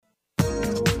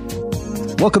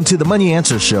Welcome to the Money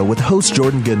Answer Show with host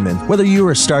Jordan Goodman. Whether you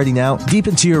are starting out, deep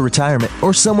into your retirement,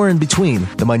 or somewhere in between,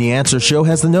 the Money Answer Show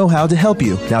has the know-how to help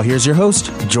you. Now here's your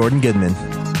host, Jordan Goodman.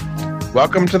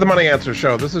 Welcome to the Money Answer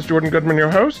Show. This is Jordan Goodman, your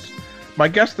host. My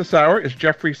guest this hour is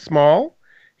Jeffrey Small.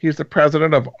 He's the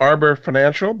president of Arbor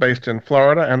Financial, based in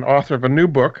Florida, and author of a new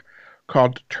book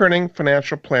called Turning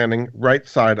Financial Planning Right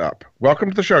Side Up.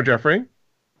 Welcome to the show, Jeffrey.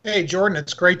 Hey, Jordan.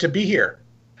 It's great to be here.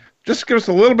 Just give us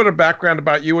a little bit of background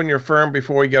about you and your firm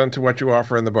before we get into what you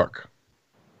offer in the book.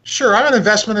 Sure. I'm an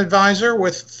investment advisor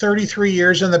with 33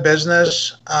 years in the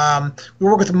business. We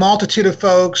work with a multitude of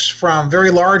folks, from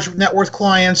very large net worth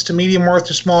clients to medium worth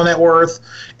to small net worth.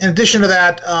 In addition to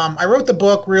that, I wrote the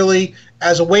book really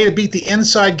as a way to beat the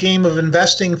inside game of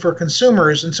investing for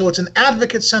consumers. And so it's an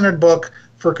advocate-centered book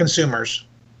for consumers.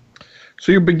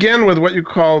 So you begin with what you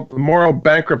call the moral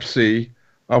bankruptcy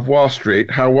of Wall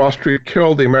Street, how Wall Street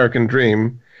killed the American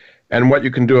dream, and what you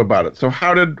can do about it. So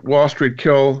how did Wall Street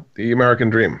kill the American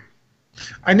dream?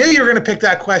 I knew you were going to pick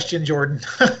that question, Jordan.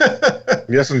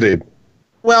 Yes, indeed.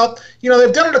 Well,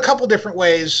 they've done it a couple different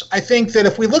ways. I think that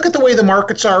if we look at the way the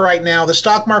markets are right now, the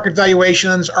stock market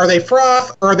valuations, are they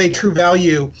froth or are they true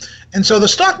value? And so the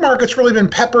stock market's really been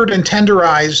peppered and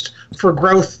tenderized for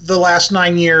growth the last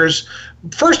 9 years.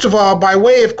 First of all, by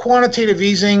way of quantitative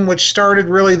easing, which started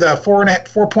really the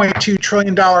 $4.2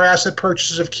 trillion asset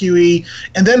purchases of QE,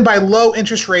 and then by low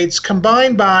interest rates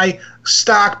combined by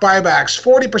stock buybacks.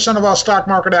 40% of all stock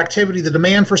market activity, the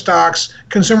demand for stocks,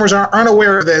 consumers are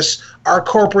unaware of this, are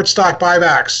corporate stock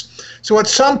buybacks. So at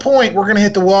some point, we're going to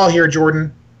hit the wall here,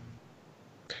 Jordan.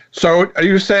 So are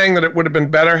you saying that it would have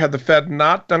been better had the Fed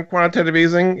not done quantitative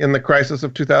easing in the crisis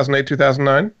of 2008,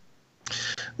 2009?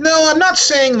 No, I'm not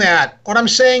saying that. What I'm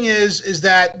saying is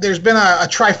that there's been a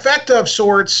trifecta of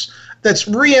sorts that's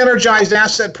re-energized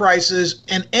asset prices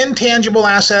and intangible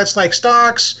assets like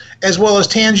stocks, as well as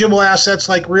tangible assets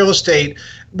like real estate.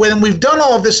 When we've done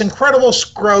all of this incredible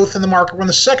growth in the market, we're in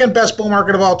the second best bull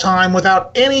market of all time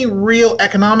without any real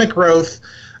economic growth,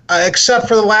 except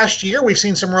for the last year, we've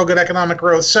seen some real good economic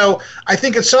growth. So I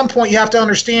think at some point you have to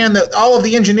understand that all of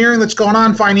the engineering that's going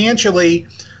on financially,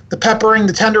 the peppering,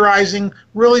 the tenderizing,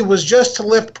 really was just to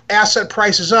lift asset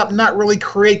prices up, not really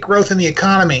create growth in the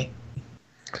economy.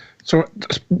 So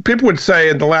people would say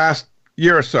in the last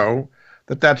year or so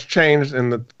that that's changed,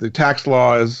 and that the tax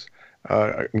law is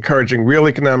encouraging real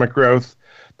economic growth.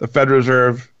 The Federal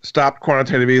Reserve stopped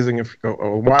quantitative easing a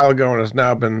while ago and has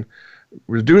now been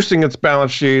reducing its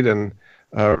balance sheet and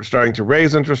starting to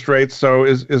raise interest rates. So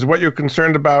is what you're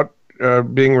concerned about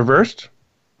being reversed?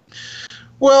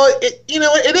 Well,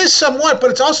 it is somewhat,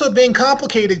 but it's also being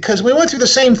complicated because we went through the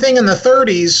same thing in the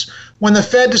 30s when the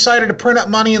Fed decided to print up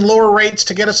money and lower rates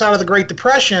to get us out of the Great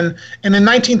Depression. And in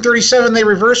 1937, they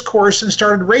reversed course and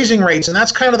started raising rates. And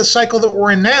that's kind of the cycle that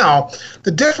we're in now. The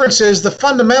difference is the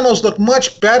fundamentals look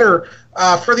much better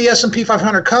for the S&P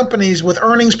 500 companies, with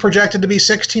earnings projected to be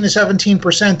 16 to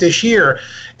 17% this year.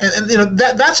 And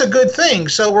that's a good thing.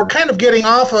 So we're kind of getting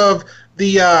off of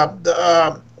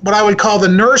the what I would call the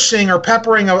nursing or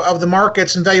peppering of the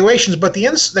markets and valuations, but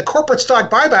the corporate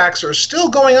stock buybacks are still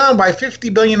going on by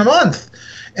 $50 billion a month.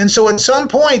 And so at some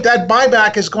point, that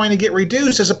buyback is going to get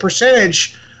reduced as a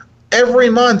percentage every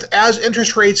month as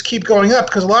interest rates keep going up,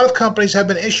 because a lot of companies have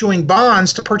been issuing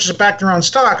bonds to purchase back their own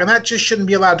stock, and that just shouldn't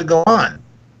be allowed to go on.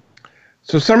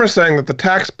 So some are saying that the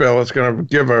tax bill is going to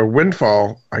give a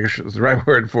windfall, I guess is the right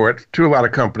word for it, to a lot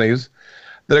of companies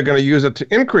that are going to use it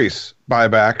to increase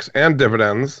buybacks and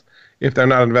dividends if they're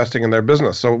not investing in their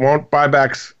business. So won't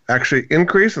buybacks actually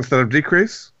increase instead of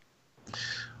decrease?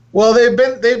 Well,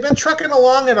 they've been trucking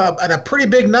along at a pretty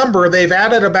big number. They've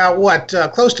added about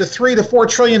close to $3 to $4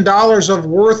 trillion of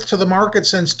worth to the market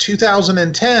since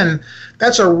 2010.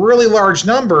 That's a really large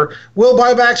number. Will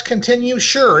buybacks continue?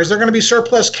 Sure. Is there going to be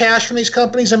surplus cash from these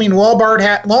companies? I mean, Walmart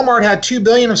had $2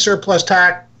 billion of surplus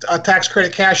tax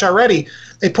credit cash already.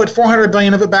 They put $400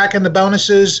 billion of it back into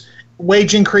bonuses,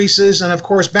 wage increases, and of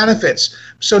course benefits.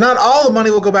 So not all the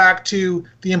money will go back to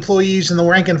the employees and the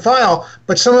rank and file,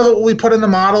 but some of it will be put into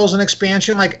models and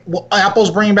expansion. Like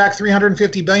Apple's bringing back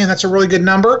 $350 billion. That's a really good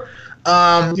number.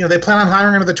 They plan on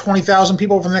hiring another 20,000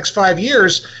 people over the next 5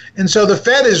 years. And so the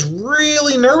Fed is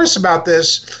really nervous about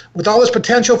this, with all this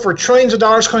potential for trillions of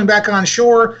dollars coming back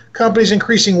onshore, companies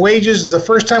increasing wages. The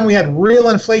first time we had real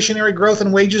inflationary growth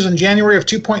in wages in January of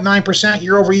 2.9%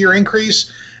 year-over-year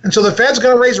increase. And so the Fed's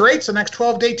going to raise rates the next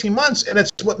 12 to 18 months, and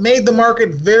it's what made the market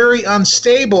very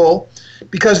unstable,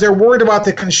 because they're worried about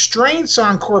the constraints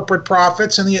on corporate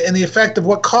profits and the effect of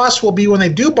what costs will be when they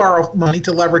do borrow money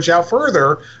to leverage out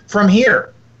further from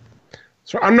here.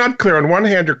 So I'm not clear. On one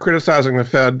hand, you're criticizing the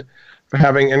Fed for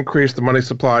having increased the money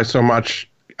supply so much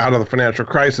out of the financial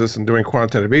crisis and doing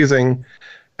quantitative easing.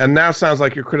 And now it sounds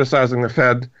like you're criticizing the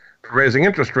Fed for raising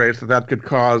interest rates, that could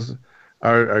cause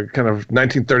a kind of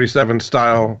 1937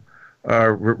 style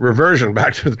reversion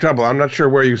back to the trouble. I'm not sure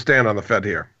where you stand on the Fed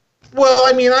here. Well,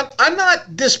 I mean, I'm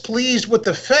not displeased with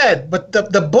the Fed, but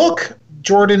the book,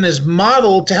 Jordan, is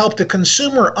modeled to help the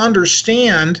consumer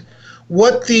understand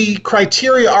what the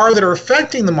criteria are that are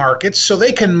affecting the markets so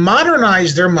they can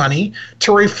modernize their money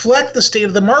to reflect the state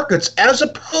of the markets as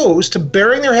opposed to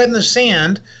burying their head in the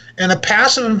sand and a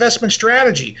passive investment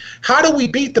strategy. How do we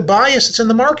beat the bias that's in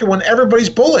the market when everybody's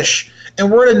bullish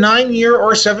and we're at a 9-year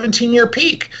or 17-year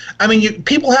peak? I mean,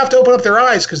 people have to open up their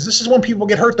eyes, because this is when people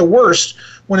get hurt the worst,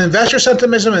 when investor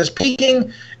sentiment is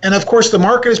peaking, and of course the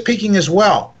market is peaking as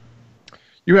well.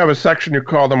 You have a section you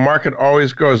call "The Market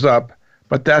Always Goes Up,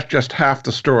 but that's just half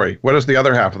the story." What is the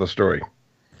other half of the story?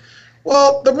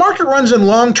 Well, the market runs in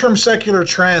long-term secular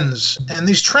trends, and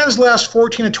these trends last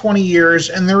 14 to 20 years,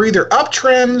 and they're either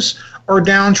uptrends or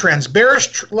downtrends,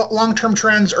 bearish long-term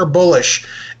trends or bullish.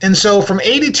 And so from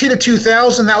 82 to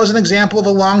 2000, that was an example of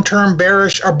a long-term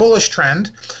bearish or bullish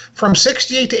trend. From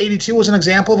 68 to 82 was an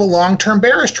example of a long-term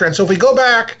bearish trend. So if we go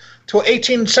back to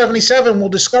 1877, we'll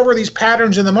discover these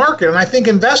patterns in the market. And I think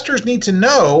investors need to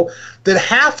know that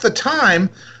half the time,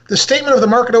 the statement of the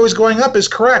market always going up is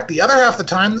correct. The other half of the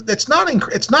time, it's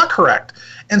not correct.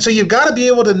 And so you've got to be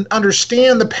able to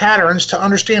understand the patterns to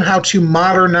understand how to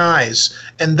modernize.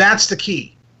 And that's the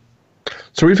key.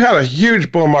 So we've had a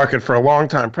huge bull market for a long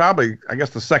time, probably, I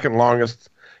guess, the second longest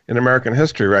in American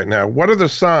history right now. What are the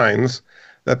signs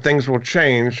that things will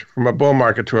change from a bull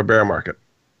market to a bear market?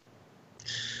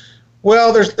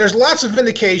 Well, there's lots of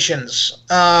indications.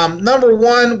 Number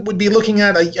one would be looking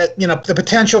at the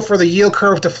potential for the yield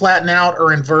curve to flatten out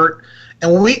or invert,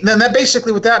 and then that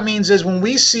basically what that means is when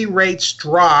we see rates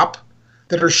drop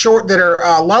that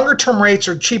are longer term rates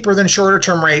are cheaper than shorter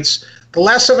term rates. The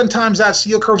last 7 times that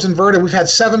yield curve's inverted, we've had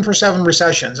 7 for 7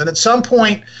 recessions. And at some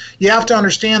point, you have to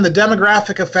understand the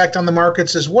demographic effect on the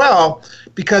markets as well,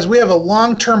 because we have a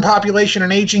long-term population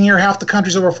and aging here, half the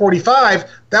country's over 45.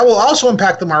 That will also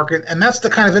impact the market, and that's the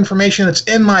kind of information that's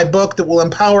in my book that will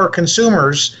empower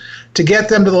consumers to get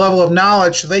them to the level of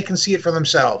knowledge so they can see it for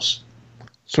themselves.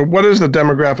 So what is the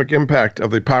demographic impact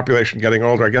of the population getting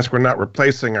older? I guess we're not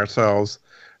replacing ourselves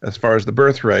as far as the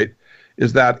birth rate.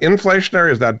 Is that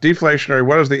inflationary? Is that deflationary?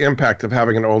 What is the impact of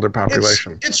having an older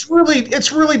population? It's really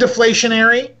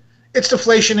deflationary. It's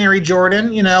deflationary,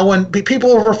 Jordan. You know, when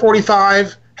people over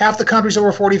 45, half the country's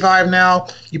over 45 now,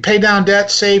 you pay down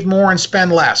debt, save more, and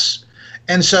spend less.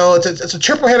 And so it's a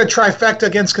triple-headed trifecta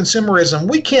against consumerism.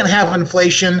 We can't have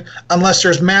inflation unless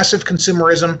there's massive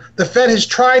consumerism. The Fed has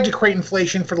tried to create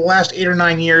inflation for the last 8 or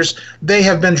 9 years. They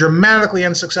have been dramatically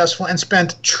unsuccessful and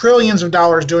spent trillions of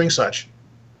dollars doing such.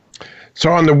 So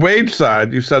on the wage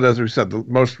side, as we said, the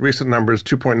most recent number is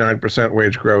 2.9%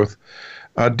 wage growth.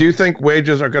 Do you think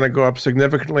wages are going to go up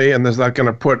significantly, and is that going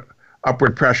to put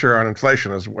upward pressure on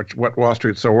inflation, is what Wall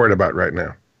Street's so worried about right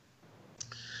now?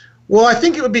 Well, I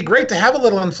think it would be great to have a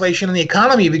little inflation in the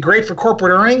economy. It'd be great for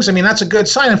corporate earnings. I mean, that's a good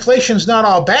sign. Inflation's not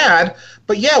all bad.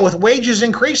 But yeah, with wages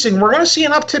increasing, we're going to see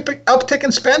an uptick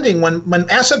in spending. When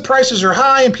asset prices are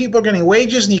high and people are getting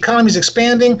wages and the economy's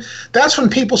expanding, that's when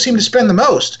people seem to spend the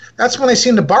most. That's when they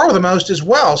seem to borrow the most as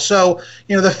well. So,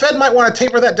 you know, the Fed might want to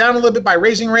taper that down a little bit by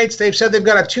raising rates. They've said they've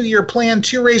got a 2-year plan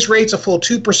to raise rates a full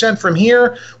 2% from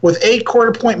here with 8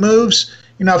 quarter-point moves,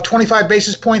 of 25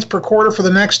 basis points per quarter for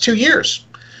the next 2 years.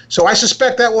 So I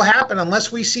suspect that will happen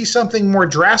unless we see something more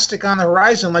drastic on the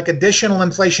horizon, like additional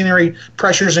inflationary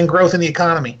pressures and growth in the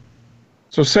economy.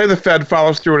 So say the Fed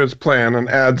follows through with its plan and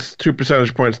adds 2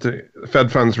 percentage points to the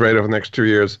Fed funds rate over the next 2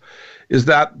 years. Is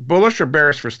that bullish or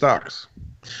bearish for stocks?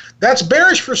 That's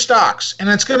bearish for stocks, and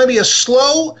it's going to be a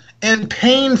slow and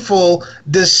painful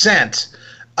descent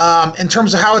in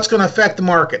terms of how it's going to affect the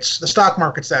markets, the stock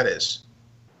markets, that is.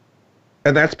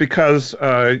 And that's because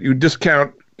you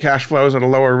discount cash flows at a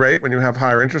lower rate when you have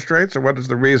higher interest rates, or what is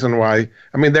the reason why?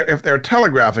 I mean, if they're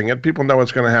telegraphing it, people know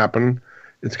what's going to happen.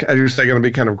 It's, as you say, going to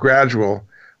be kind of gradual.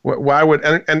 Why would,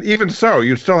 and even so,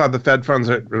 you still have the Fed funds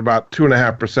at about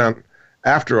 2.5%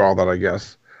 after all that, I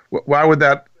guess. Why would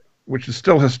that, which is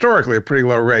still historically a pretty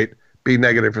low rate, be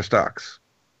negative for stocks?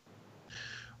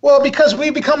 Well, because we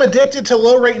become addicted to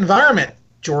low rate environment,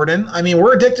 Jordan. I mean,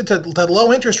 we're addicted to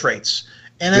low interest rates.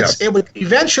 And it would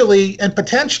eventually and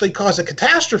potentially cause a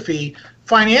catastrophe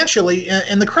financially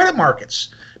in the credit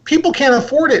markets. People can't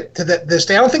afford it to this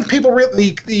day. I don't think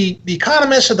the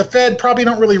economists of the Fed probably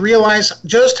don't really realize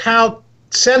just how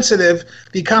sensitive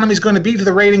the economy is going to be to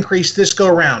the rate increase this go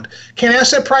around. Can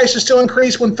asset prices still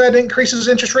increase when Fed increases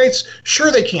interest rates?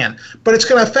 Sure they can, but it's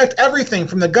going to affect everything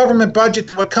from the government budget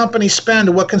to what companies spend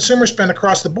to what consumers spend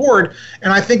across the board,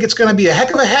 and I think it's going to be a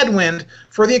heck of a headwind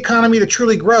for the economy to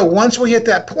truly grow once we hit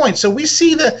that point. So we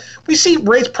see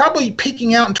rates probably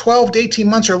peaking out in 12 to 18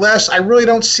 months or less. I really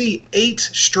don't see 8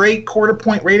 straight quarter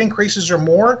point rate increases or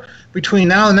more between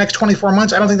now and the next 24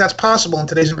 months. I don't think that's possible in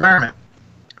today's environment.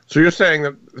 So you're saying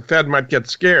that the Fed might get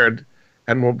scared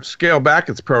and will scale back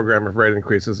its program of rate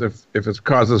increases if it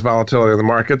causes volatility in the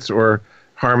markets or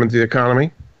harm in the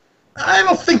economy? I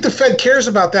don't think the Fed cares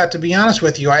about that, to be honest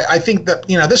with you. I think that,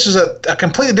 this is a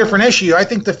completely different issue. I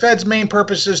think the Fed's main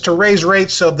purpose is to raise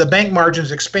rates so the bank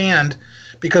margins expand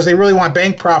because they really want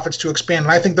bank profits to expand.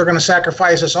 And I think they're going to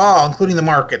sacrifice us all, including the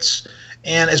markets,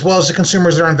 and as well as the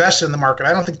consumers that are invested in the market.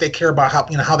 I don't think they care about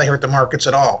how they hurt the markets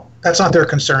at all. That's not their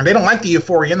concern. They don't like the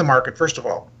euphoria in the market, first of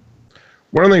all.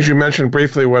 One of the things you mentioned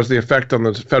briefly was the effect on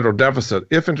the federal deficit.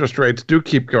 If interest rates do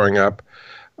keep going up,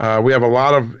 we have a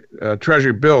lot of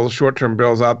Treasury bills, short-term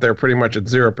bills out there pretty much at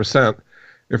 0%.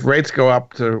 If rates go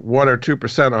up to 1 or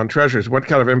 2% on Treasuries, what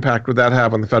kind of impact would that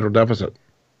have on the federal deficit?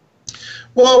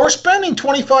 Well, we're spending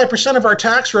 25% of our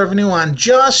tax revenue on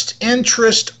just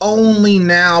interest only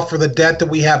now for the debt that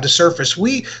we have to service.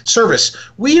 We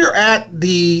are at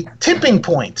the tipping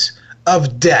point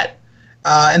of debt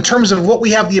in terms of what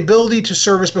we have the ability to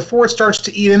service before it starts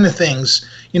to eat into things.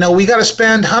 We got to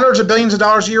spend hundreds of billions of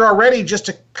dollars a year already just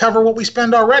to cover what we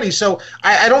spend already. So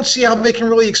I don't see how they can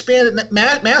really expand it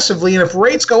massively. And if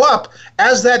rates go up,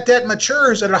 as that debt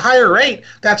matures at a higher rate,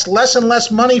 that's less and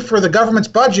less money for the government's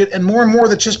budget and more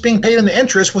that's just being paid into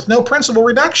interest with no principal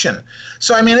reduction.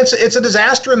 So, it's a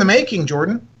disaster in the making,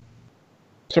 Jordan.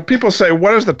 So people say,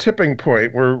 what is the tipping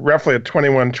point? We're roughly at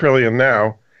 21 trillion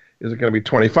now. Is it going to be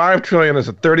 25 trillion? Is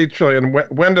it 30 trillion?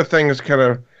 When do things kind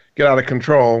of get out of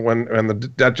control when the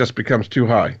debt just becomes too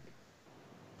high?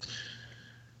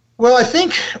 Well, I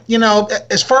think,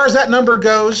 as far as that number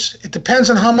goes, it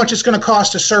depends on how much it's going to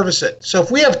cost to service it. So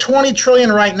if we have 20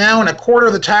 trillion right now and a quarter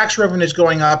of the tax revenue is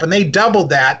going up and they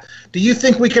doubled that, do you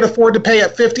think we could afford to pay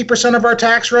at 50% of our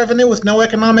tax revenue with no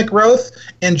economic growth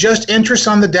and just interest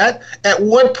on the debt? At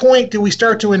what point do we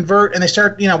start to invert and they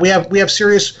start, we have a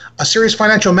serious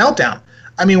financial meltdown?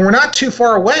 We're not too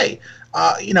far away.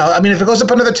 If it goes up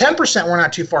another 10%, we're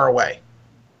not too far away.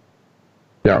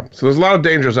 Yeah. So there's a lot of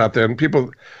dangers out there, and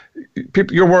people,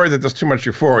 you're worried that there's too much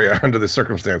euphoria under the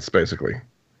circumstance, basically.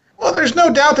 Well, there's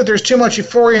no doubt that there's too much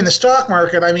euphoria in the stock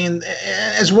market.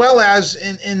 As well as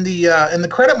in the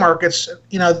credit markets.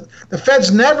 The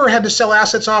Fed's never had to sell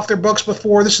assets off their books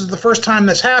before. This is the first time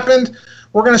this happened.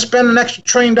 We're going to spend an extra $1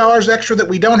 trillion extra that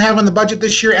we don't have in the budget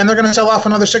this year, and they're going to sell off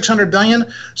another $600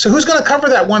 billion. So who's going to cover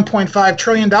that $1.5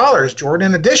 trillion,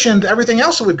 Jordan, in addition to everything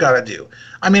else that we've got to do?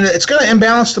 It's going to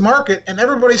imbalance the market, and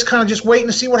everybody's kind of just waiting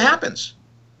to see what happens.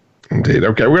 Indeed.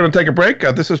 Okay, we're going to take a break.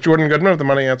 This is Jordan Goodman of the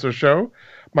Money Answer Show.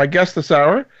 My guest this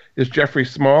hour is Jeffrey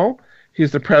Small.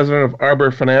 He's the president of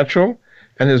Arbor Financial,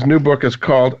 and his new book is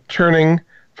called Turning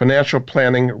Financial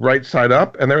Planning Right Side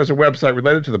Up. And there is a website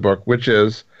related to the book, which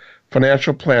is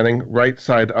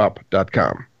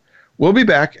financialplanningrightsideup.com. We'll be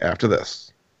back after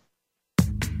this.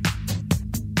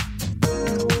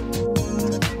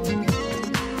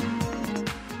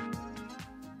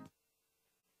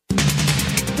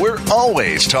 We're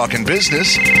always talking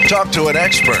business. Talk to an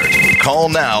expert. Call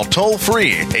now toll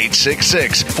free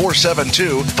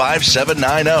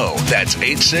 866-472-5790. That's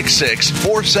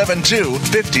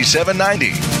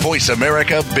 866-472-5790. Voice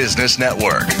America Business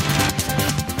Network.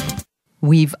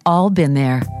 We've all been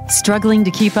there, struggling to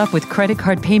keep up with credit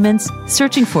card payments,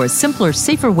 searching for a simpler,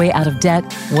 safer way out of debt.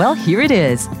 Well, here it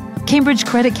is. Cambridge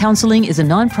Credit Counseling is a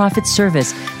nonprofit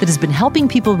service that has been helping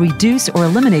people reduce or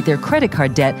eliminate their credit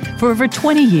card debt for over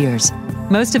 20 years.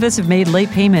 Most of us have made late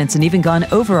payments and even gone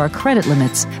over our credit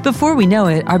limits. Before we know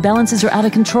it, our balances are out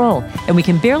of control, and we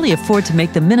can barely afford to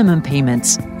make the minimum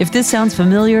payments. If this sounds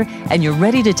familiar and you're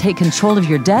ready to take control of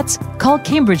your debts, call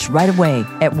Cambridge right away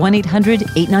at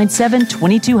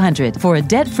 1-800-897-2200 for a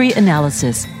debt-free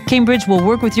analysis. Cambridge will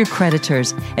work with your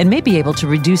creditors and may be able to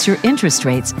reduce your interest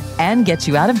rates and get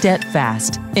you out of debt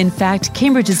fast. In fact,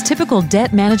 Cambridge's typical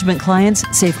debt management clients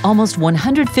save almost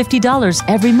 $150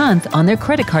 every month on their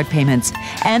credit card payments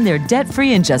and they're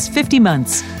debt-free in just 50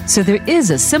 months. So there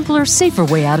is a simpler, safer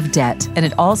way out of debt, and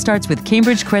it all starts with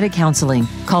Cambridge Credit Counseling.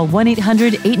 Call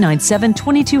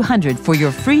 1-800-897-2200 for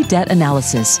your free debt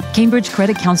analysis. Cambridge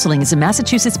Credit Counseling is a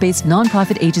Massachusetts-based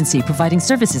nonprofit agency providing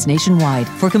services nationwide.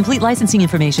 For complete licensing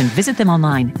information, visit them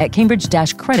online at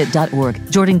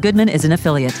cambridge-credit.org. Jordan Goodman is an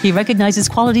affiliate. He recognizes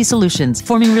quality solutions,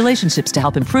 forming relationships to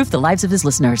help improve the lives of his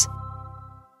listeners.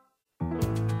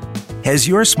 Has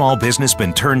your small business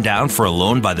been turned down for a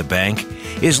loan by the bank?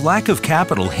 Is lack of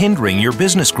capital hindering your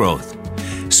business growth?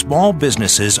 Small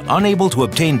businesses unable to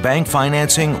obtain bank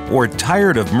financing or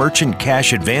tired of merchant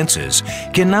cash advances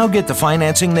can now get the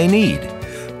financing they need.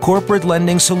 Corporate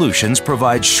Lending Solutions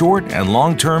provides short and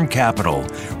long-term capital,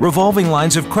 revolving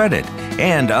lines of credit,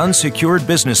 and unsecured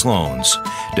business loans.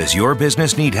 Does your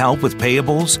business need help with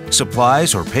payables,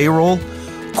 supplies, or payroll?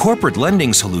 Corporate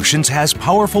Lending Solutions has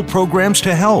powerful programs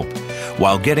to help.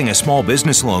 While getting a small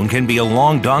business loan can be a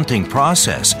long, daunting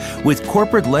process, with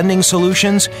Corporate Lending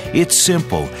Solutions, it's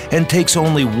simple and takes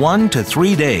only 1 to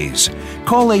 3 days.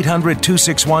 Call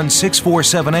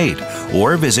 800-261-6478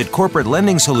 or visit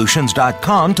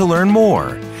corporatelendingsolutions.com to learn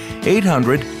more.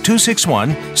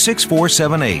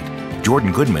 800-261-6478.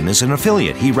 Jordan Goodman is an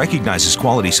affiliate. He recognizes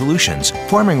quality solutions,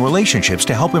 forming relationships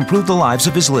to help improve the lives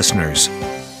of his listeners.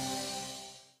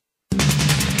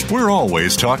 We're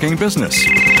always talking business.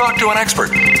 Talk to an expert.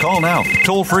 Call now,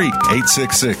 toll free,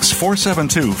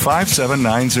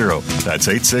 866-472-5790. That's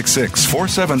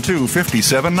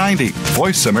 866-472-5790.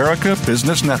 Voice America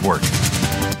Business Network.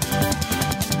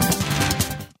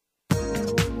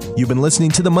 You've been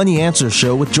listening to the Money Answer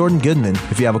Show with Jordan Goodman.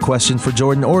 If you have a question for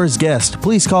Jordan or his guest,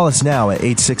 please call us now at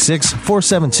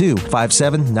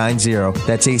 866-472-5790.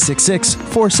 That's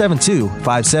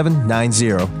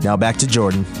 866-472-5790. Now back to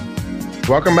Jordan.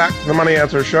 Welcome back to the Money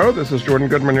Answer Show. This is Jordan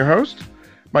Goodman, your host.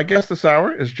 My guest this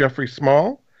hour is Jeffrey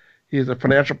Small. He is a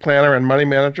financial planner and money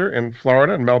manager in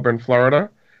Florida, in Melbourne,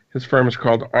 Florida. His firm is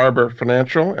called Arbor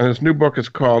Financial, and his new book is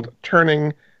called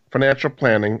Turning Financial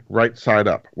Planning Right Side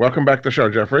Up. Welcome back to the show,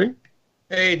 Jeffrey.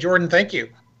 Hey, Jordan, thank you.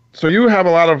 So you have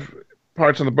a lot of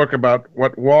parts of the book about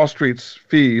what Wall Street's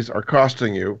fees are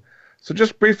costing you. So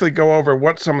just briefly go over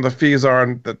what some of the fees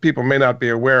are that people may not be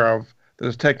aware of that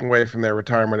is taking away from their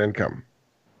retirement income.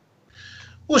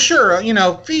 Well, sure.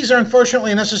 Fees are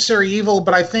unfortunately a necessary evil,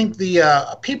 but I think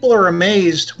the people are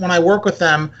amazed when I work with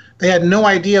them. They had no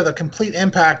idea the complete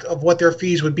impact of what their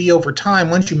fees would be over time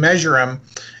once you measure them.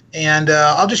 And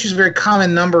I'll just use a very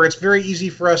common number. It's very easy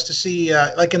for us to see,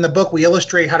 like in the book, we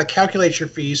illustrate how to calculate your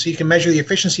fees so you can measure the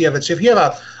efficiency of it. So if you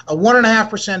have a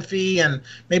 1.5% fee and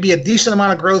maybe a decent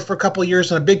amount of growth for a couple of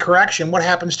years and a big correction, what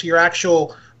happens to your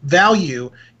actual value?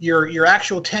 Your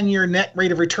actual 10-year net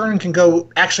rate of return can go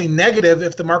actually negative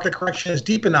if the market correction is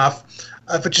deep enough.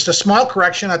 If it's just a small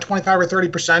correction at 25 or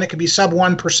 30%, it could be sub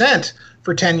 1%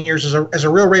 for 10 years as a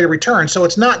real rate of return. So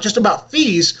it's not just about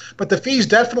fees, but the fees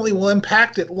definitely will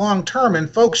impact it long term, and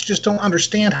folks just don't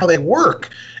understand how they work.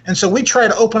 And so we try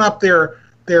to open up their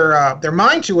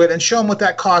mind to it and show them what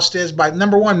that cost is by,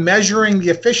 number one, measuring the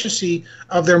efficiency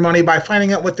of their money by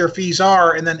finding out what their fees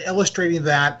are and then illustrating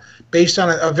that based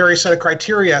on a various set of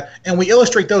criteria. And we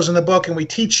illustrate those in the book, and we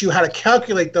teach you how to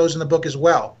calculate those in the book as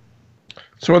well.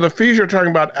 So are the fees you're talking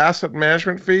about asset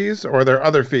management fees, or are there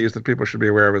other fees that people should be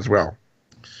aware of as well?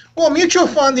 Well, mutual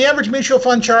fund, the average mutual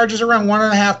fund charge is around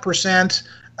 1.5%.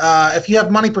 If you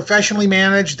have money professionally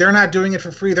managed, they're not doing it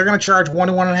for free. They're going to charge 1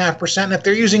 to 1.5%. And if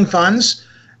they're using funds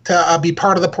to be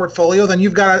part of the portfolio, then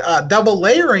you've got a double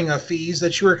layering of fees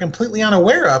that you are completely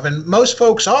unaware of. And most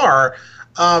folks are.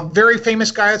 Very famous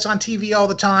guy that's on TV all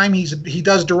the time. He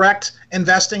does direct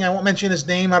investing. I won't mention his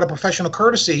name out of professional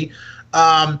courtesy,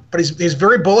 but he's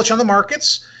very bullish on the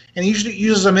markets, and he usually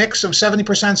uses a mix of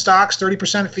 70% stocks,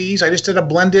 30% fees. I just did a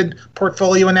blended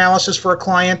portfolio analysis for a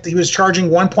client. He was charging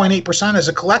 1.8% as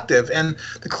a collective, and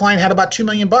the client had about $2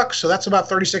 million, so that's about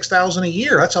 $36,000 a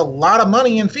year. That's a lot of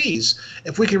money in fees.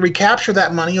 If we can recapture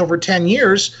that money over 10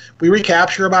 years, we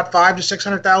recapture about $500,000 to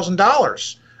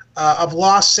 $600,000. Of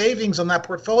lost savings on that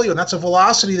portfolio, and that's a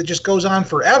velocity that just goes on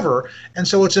forever. And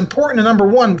so it's important to, number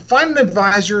one, find an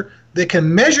advisor that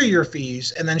can measure your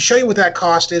fees and then show you what that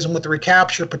cost is and what the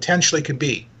recapture potentially could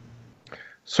be.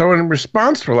 So in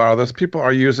response to a lot of this, people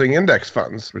are using index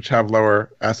funds, which have lower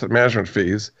asset management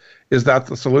fees. Is that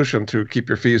the solution to keep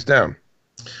your fees down?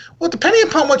 Well, depending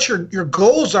upon what your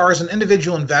goals are as an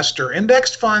individual investor,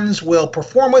 indexed funds will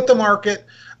perform with the market.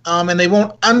 and they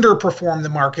won't underperform the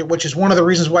market, which is one of the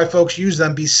reasons why folks use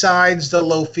them besides the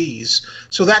low fees.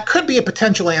 So that could be a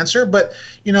potential answer, but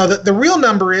the real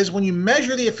number is when you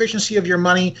measure the efficiency of your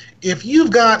money, if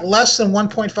you've got less than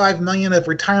 1.5 million of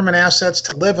retirement assets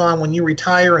to live on when you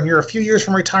retire and you're a few years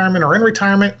from retirement or in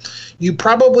retirement, you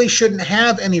probably shouldn't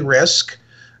have any risk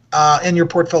in your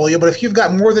portfolio. But if you've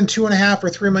got more than $2.5 or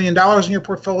 $3 million in your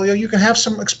portfolio, you can have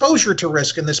some exposure to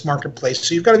risk in this marketplace.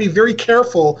 So you've got to be very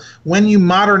careful when you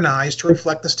modernize to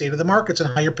reflect the state of the markets and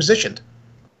how you're positioned.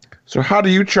 So how do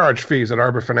you charge fees at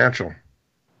Arbor Financial?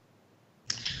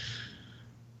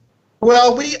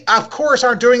 Well, we, of course,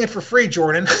 aren't doing it for free,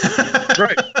 Jordan.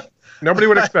 Right. Nobody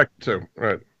would expect to.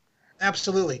 Right.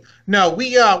 Absolutely. No,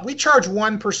 we charge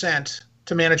 1%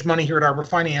 to manage money here at Arbor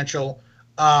Financial.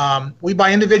 We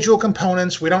buy individual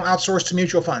components. We don't outsource to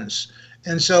mutual funds.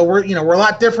 And so we're a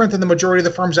lot different than the majority of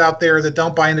the firms out there that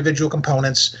don't buy individual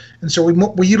components. And so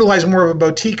we utilize more of a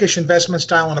boutique-ish investment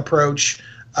style and approach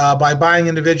by buying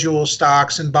individual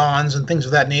stocks and bonds and things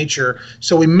of that nature.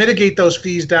 So we mitigate those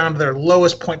fees down to their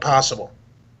lowest point possible.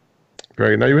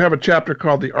 Great. Now you have a chapter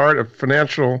called The Art of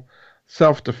Financial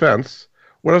Self-Defense.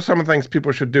 What are some of the things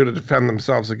people should do to defend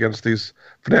themselves against these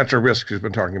financial risks you've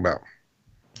been talking about?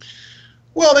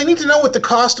 Well, they need to know what the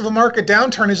cost of a market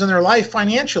downturn is in their life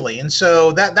financially. And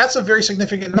so that's a very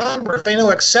significant number. If they know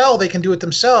Excel, they can do it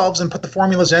themselves and put the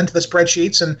formulas into the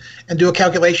spreadsheets and do a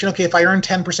calculation. Okay, if I earn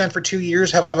 10% for 2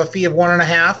 years, have a fee of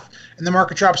 1.5%, and the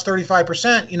market drops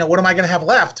 35%, what am I going to have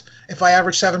left if I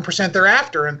average 7%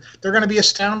 thereafter? And they're going to be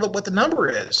astounded at what the number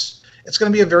is. It's going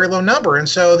to be a very low number. And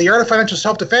so the art of financial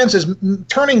self-defense is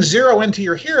turning zero into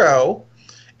your hero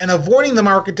and avoiding the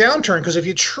market downturn, because if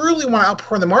you truly want to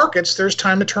outperform the markets, there's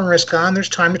time to turn risk on, there's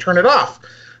time to turn it off.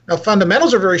 Now,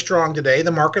 fundamentals are very strong today.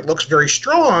 The market looks very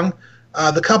strong.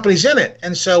 The company's in it.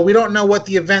 And so we don't know what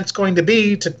the event's going to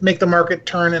be to make the market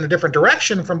turn in a different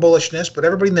direction from bullishness, but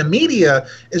everybody in the media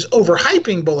is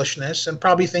overhyping bullishness and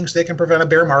probably thinks they can prevent a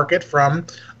bear market from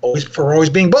always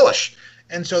being bullish.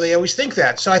 And so they always think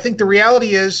that. So I think the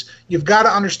reality is you've got to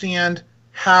understand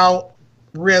how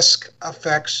risk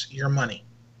affects your money.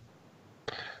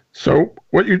 So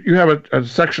what you have a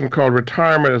section called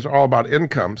Retirement is All About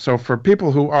Income. So for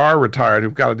people who are retired,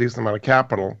 who've got a decent amount of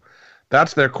capital,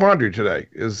 that's their quandary today,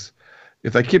 is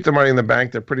if they keep the money in the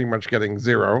bank, they're pretty much getting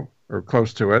zero or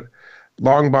close to it.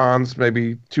 Long bonds,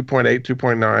 maybe 2.8,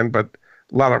 2.9, but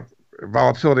a lot of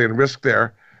volatility and risk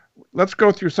there. Let's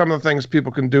go through some of the things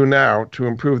people can do now to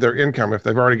improve their income if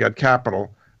they've already got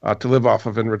capital to live off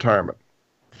of in retirement.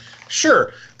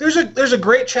 Sure. There's a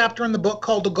great chapter in the book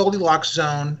called The Goldilocks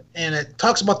Zone, and it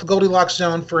talks about the Goldilocks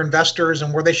Zone for investors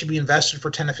and where they should be invested for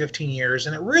 10 to 15 years.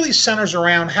 And it really centers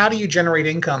around how do you generate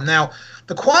income. Now,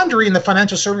 the quandary in the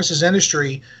financial services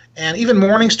industry, and even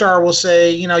Morningstar will say,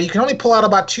 you can only pull out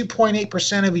about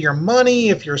 2.8% of your money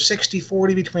if you're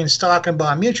 60-40 between stock and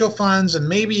bond mutual funds, and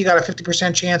maybe you got a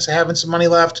 50% chance of having some money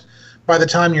left by the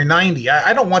time you're 90.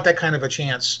 I don't want that kind of a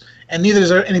chance. And neither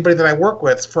does anybody that I work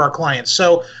with for our clients.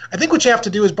 So I think what you have to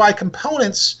do is buy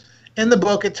components. In the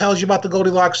book, it tells you about the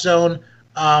Goldilocks zone.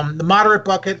 The moderate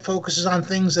bucket focuses on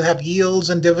things that have yields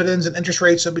and dividends and interest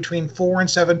rates of between 4 and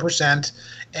 7%.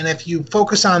 And if you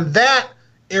focus on that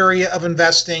area of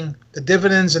investing, the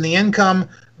dividends and the income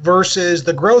versus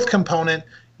the growth component,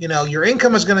 your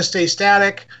income is going to stay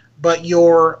static, but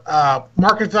your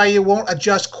market value won't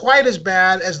adjust quite as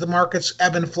bad as the market's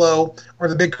ebb and flow or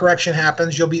the big correction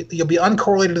happens. You'll be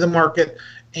uncorrelated to the market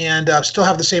and still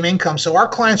have the same income. So our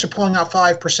clients are pulling out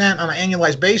 5% on an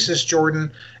annualized basis,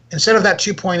 Jordan, instead of that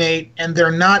 2.8, and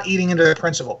they're not eating into their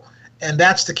principal. And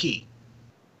that's the key.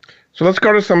 So let's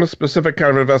go to some of the specific kind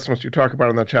of investments you talk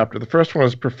about in that chapter. The first one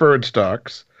is preferred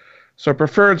stocks. So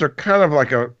preferreds are kind of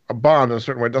like a bond in a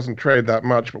certain way. It doesn't trade that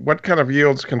much. But what kind of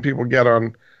yields can people get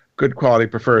on good quality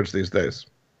preferreds these days?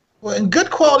 Well, in good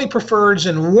quality preferreds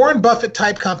and Warren Buffett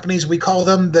type companies, we call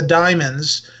them the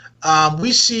diamonds.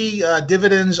 We see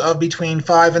dividends of between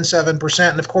 5 and 7%.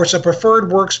 And of course, a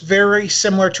preferred works very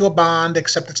similar to a bond,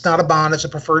 except it's not a bond, it's a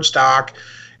preferred stock.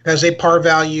 It has a par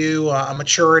value, a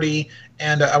maturity,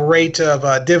 and a rate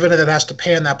of dividend that has to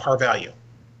pay on that par value.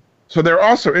 So they're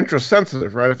also interest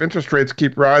sensitive, right? If interest rates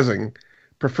keep rising,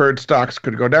 preferred stocks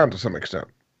could go down to some extent.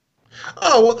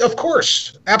 Oh, well, of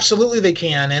course. Absolutely they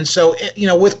can. And so,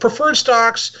 with preferred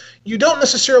stocks, you don't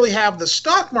necessarily have the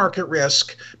stock market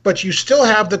risk, but you still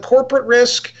have the corporate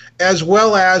risk as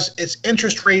well as its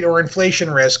interest rate or inflation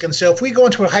risk. And so if we go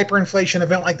into a hyperinflation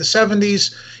event like the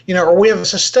 70s, or we have a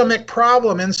systemic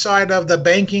problem inside of the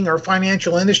banking or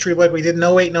financial industry like we did in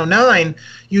 08 and 09,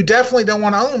 you definitely don't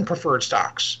want to own preferred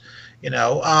stocks.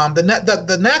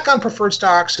 The knack on preferred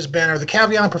stocks has been, or the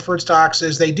caveat on preferred stocks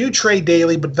is they do trade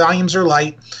daily, but volumes are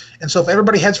light. And so if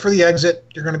everybody heads for the exit,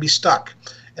 you're going to be stuck.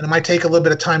 And it might take a little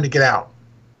bit of time to get out.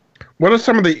 What are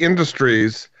some of the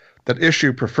industries that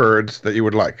issue preferreds that you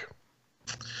would like?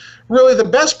 Really, the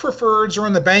best preferreds are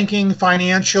in the banking,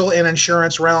 financial, and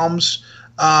insurance realms.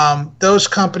 Those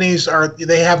companies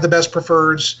they have the best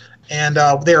preferreds, and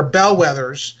they are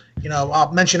bellwethers.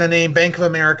 I'll mention a name. Bank of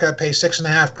America pays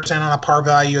 6.5% on a par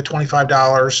value at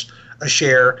 $25 a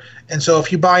share. And so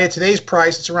if you buy at today's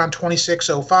price, it's around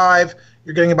 $26.05.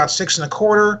 You're getting about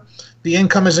 6.25. The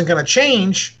income isn't going to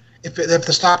change if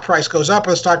the stock price goes up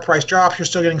or the stock price drops. You're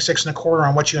still getting 6.25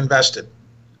 on what you invested.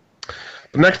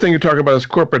 The next thing you talk about is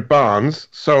corporate bonds.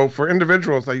 So for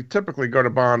individuals, they typically go to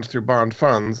bonds through bond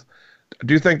funds.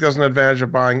 Do you think there's an advantage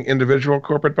of buying individual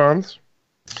corporate bonds?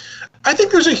 I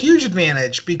think there's a huge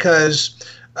advantage because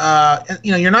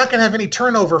you're not going to have any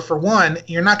turnover for one.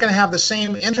 You're not going to have the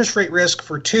same interest rate risk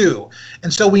for two.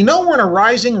 And so we know we're in a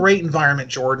rising rate environment,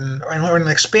 Jordan, and we're in an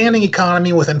expanding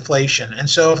economy with inflation. And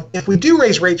so if we do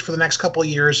raise rates for the next couple of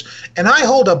years and I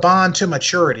hold a bond to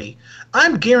maturity,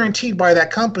 I'm guaranteed by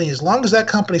that company, as long as that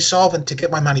company's solvent, to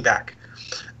get my money back.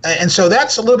 And so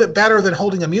that's a little bit better than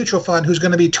holding a mutual fund who's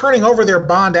going to be turning over their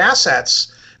bond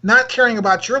assets, not caring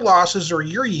about your losses or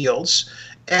your yields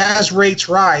as rates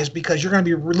rise, because you're going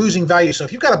to be losing value. So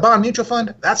if you've got a bond mutual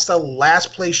fund, that's the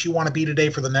last place you want to be today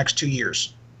for the next 2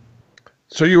 years.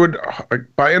 So you would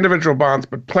buy individual bonds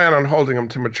but plan on holding them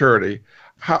to maturity.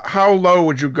 How low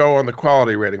would you go on the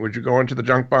quality rating? Would you go into the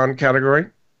junk bond category?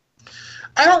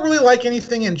 I don't really like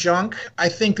anything in junk. I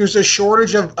think there's a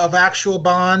shortage of actual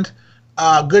bond.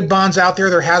 Good bonds out there.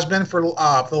 There has been for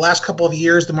the last couple of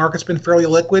years. The market's been fairly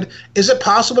liquid. Is it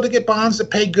possible to get bonds that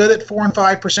pay good at 4 and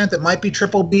 5% that might be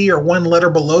BBB or one letter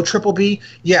below BBB?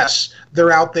 Yes,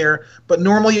 they're out there. But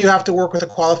normally you have to work with a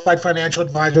qualified financial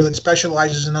advisor that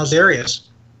specializes in those areas.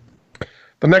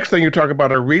 The next thing you talk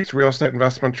about are REITs, real estate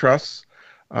investment trusts,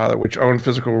 which own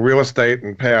physical real estate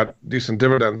and pay out decent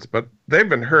dividends. But they've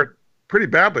been hurt pretty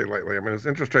badly lately. I mean, as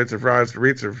interest rates have risen,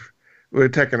 REITs have really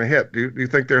taken a hit. Do you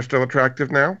think they're still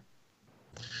attractive now?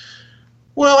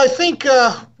 Well, I think,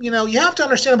 you have to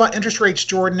understand about interest rates,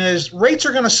 Jordan, is rates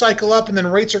are going to cycle up and then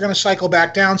rates are going to cycle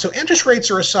back down. So interest rates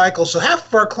are a cycle. So half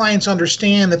of our clients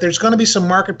understand that there's going to be some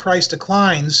market price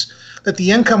declines, that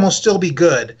the income will still be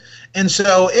good. And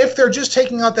so if they're just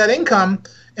taking out that income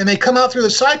and they come out through the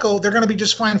cycle, they're going to be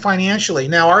just fine financially.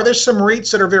 Now, are there some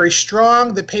REITs that are very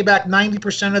strong that pay back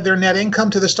 90% of their net income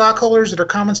to the stockholders that are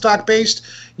common stock based?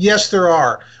 Yes, there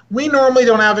are. We normally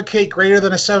don't advocate greater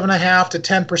than a 7.5 to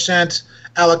 10%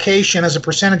 allocation as a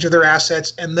percentage of their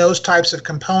assets and those types of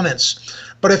components.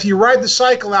 But if you ride the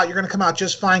cycle out, you're going to come out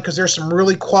just fine, because there's some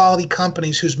really quality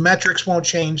companies whose metrics won't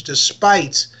change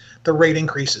despite the rate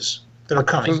increases that are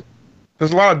coming.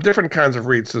 There's a lot of different kinds of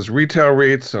REITs. There's retail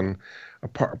REITs and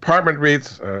apartment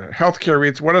REITs, healthcare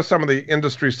REITs. What are some of the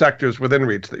industry sectors within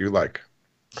REITs that you like?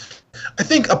 I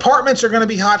think apartments are going to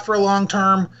be hot for a long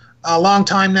time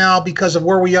now, because of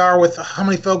where we are with how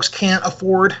many folks can't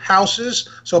afford houses.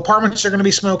 So apartments are going to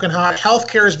be smoking hot.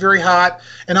 Healthcare is very hot,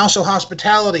 and also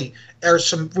hospitality.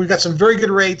 We've got some very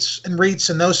good rates and REITs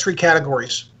in those three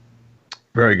categories.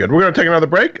 Very good. We're going to take another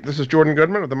break. This is Jordan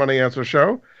Goodman of the Money Answer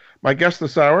Show. My guest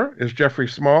this hour is Jeffrey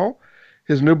Small.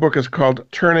 His new book is called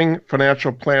Turning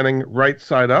Financial Planning Right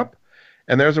Side Up.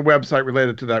 And there's a website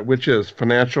related to that, which is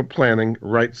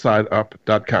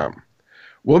financialplanningrightsideup.com.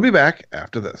 We'll be back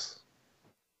after this.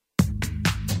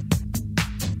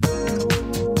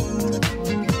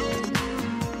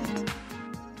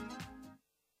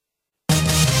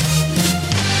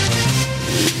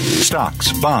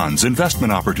 Stocks, bonds,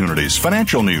 investment opportunities,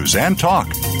 financial news, and talk.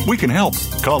 We can help.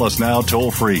 Call us now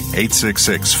toll free,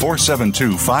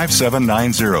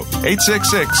 866-472-5790.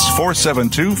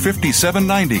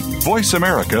 866-472-5790. Voice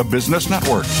America Business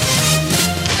Network.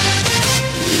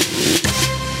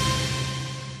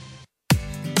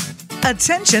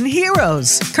 Attention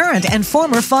heroes, current and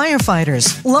former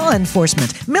firefighters, law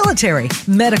enforcement, military,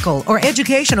 medical, or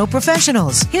educational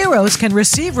professionals. Heroes can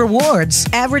receive rewards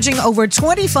averaging over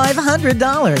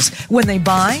 $2,500 when they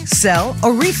buy, sell,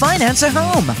 or refinance a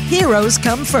home. Heroes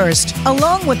come first.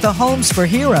 Along with the Homes for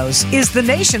Heroes is the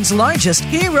nation's largest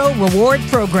hero reward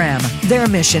program. Their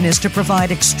mission is to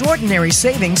provide extraordinary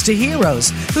savings to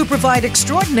heroes who provide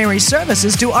extraordinary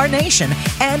services to our nation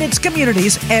and its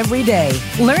communities every day.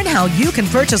 Learn how you can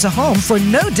purchase a home for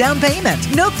no down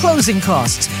payment, no closing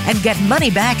costs, and get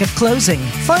money back at closing.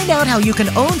 Find out how you can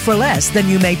own for less than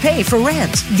you may pay for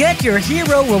rent. Get your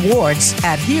hero rewards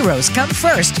at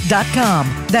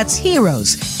heroescomefirst.com. That's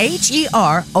heroes,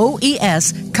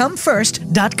 HEROES,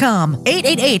 Incomefirst.com.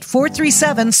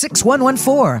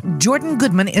 888-437-6114. Jordan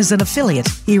Goodman is an affiliate.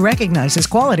 He recognizes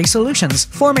quality solutions,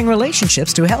 forming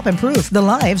relationships to help improve the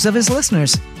lives of his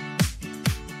listeners.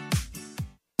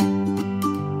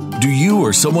 Do you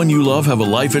or someone you love have a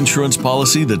life insurance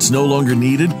policy that's no longer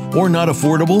needed or not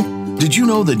affordable? Did you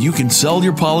know that you can sell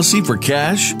your policy for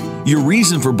cash? Your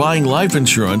reason for buying life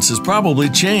insurance has probably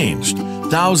changed.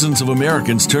 Thousands of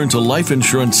Americans turn to life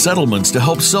insurance settlements to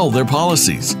help sell their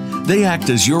policies. They act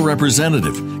as your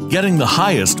representative, getting the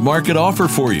highest market offer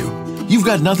for you. You've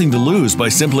got nothing to lose by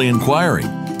simply inquiring.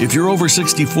 If you're over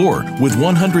 64 with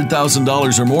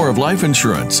 $100,000 or more of life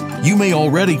insurance, you may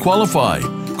already qualify.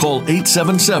 Call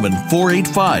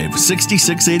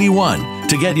 877-485-6681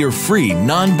 to get your free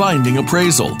non-binding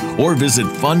appraisal or visit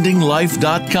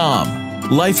fundinglife.com.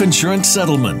 Life Insurance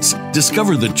Settlements.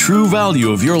 Discover the true value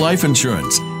of your life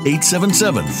insurance.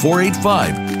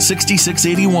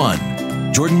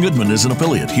 877-485-6681. Jordan Goodman is an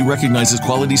affiliate. He recognizes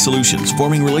quality solutions,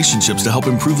 forming relationships to help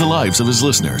improve the lives of his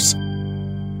listeners.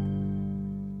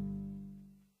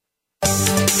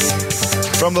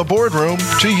 From the boardroom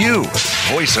to you,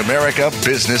 Voice America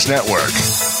Business Network.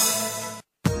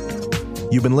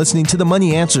 You've been listening to the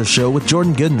Money Answer Show with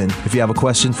Jordan Goodman. If you have a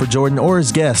question for Jordan or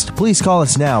his guest, please call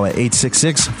us now at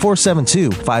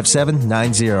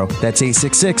 866-472-5790. That's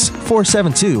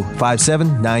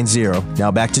 866-472-5790.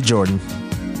 Now back to Jordan.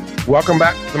 Welcome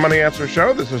back to the Money Answer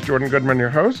Show. This is Jordan Goodman, your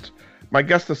host. My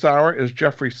guest this hour is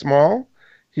Jeffrey Small.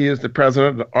 He is the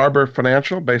president of Arbor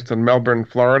Financial, based in Melbourne,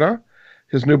 Florida.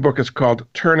 His new book is called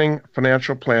Turning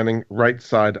Financial Planning Right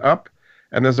Side Up.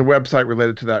 And there's a website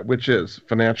related to that, which is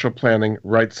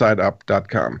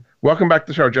financialplanningrightside.up.com. Welcome back to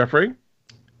the show, Jeffrey.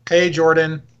 Hey,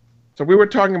 Jordan. So we were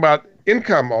talking about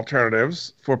income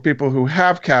alternatives for people who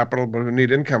have capital but who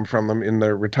need income from them in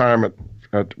their retirement.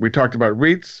 We talked about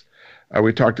REITs.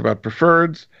 We talked about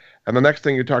preferreds. And the next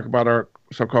thing you talk about are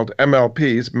so-called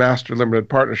MLPs, Master Limited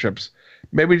Partnerships.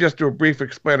 Maybe just do a brief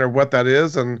explainer of what that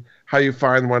is and how you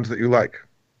find ones that you like.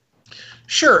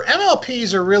 Sure.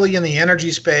 MLPs are really in the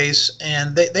energy space,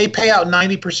 and they pay out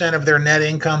 90% of their net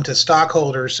income to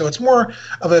stockholders. So it's more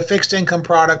of a fixed income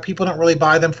product. People don't really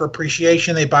buy them for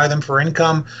appreciation. They buy them for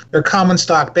income. They're common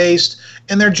stock based,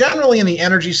 and they're generally in the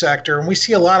energy sector. And we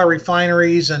see a lot of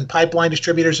refineries and pipeline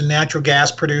distributors and natural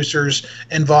gas producers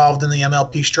involved in the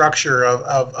MLP structure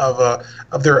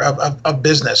of their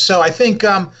business. So I think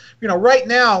right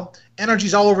now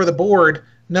energy's all over the board.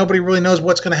 Nobody really knows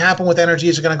what's going to happen with energy.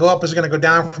 Is it going to go up? Is it going to go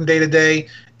down from day to day?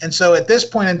 And so at this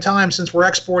point in time, since we're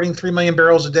exporting 3 million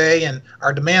barrels a day and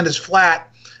our demand is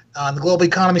flat, the global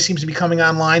economy seems to be coming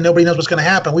online. Nobody knows what's going to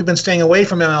happen. We've been staying away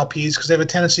from MLPs because they have a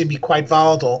tendency to be quite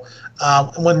volatile.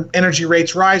 When energy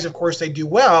rates rise, of course, they do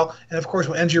well. And of course,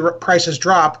 when energy prices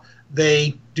drop,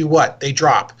 they do what? They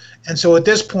drop. And so at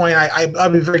this point, I'll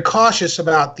be very cautious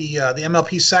about the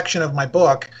MLP section of my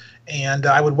book, and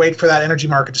I would wait for that energy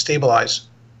market to stabilize.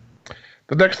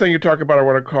 The next thing you talk about are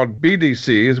what are called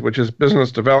BDCs, which is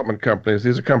business development companies.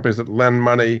 These are companies that lend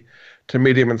money to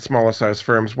medium and smaller size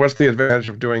firms. What's the advantage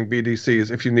of doing BDCs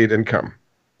if you need income?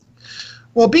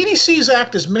 Well, BDCs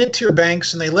act as mid-tier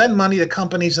banks, and they lend money to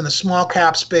companies in the small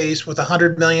cap space with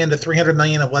 $100 million to $300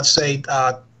 million of, let's say,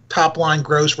 top line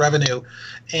gross revenue.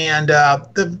 And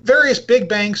the various big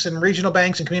banks and regional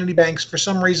banks and community banks, for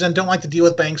some reason, don't like to deal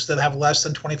with banks that have less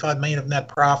than $25 million of net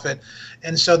profit.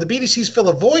 And so the BDCs fill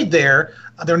a void there.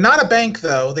 They're not a bank,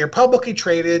 though. They're publicly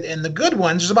traded, and the good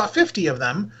ones, there's about 50 of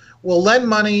them, will lend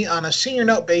money on a senior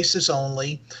note basis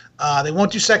only. They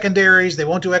won't do secondaries. They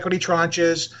won't do equity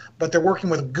tranches, but they're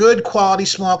working with good quality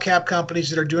small cap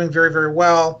companies that are doing very, very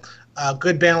well,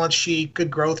 good balance sheet, good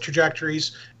growth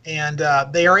trajectories. And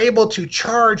they are able to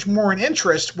charge more in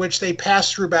interest, which they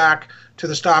pass through back to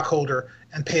the stockholder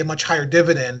and pay a much higher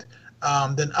dividend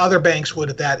than other banks would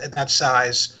at that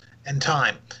size and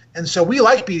time. And so we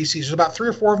like BDCs. There's about 3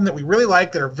 or 4 of them that we really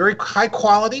like that are very high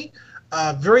quality,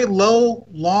 very low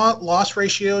loss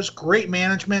ratios, great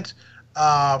management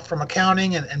from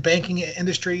accounting and banking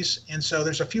industries. And so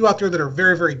there's a few out there that are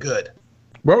very, very good.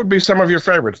 What would be some of your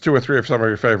favorites, 2 or 3 of some of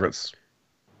your favorites?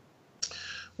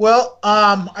 Well,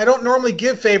 I don't normally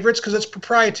give favorites because it's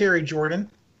proprietary, Jordan.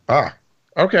 Ah,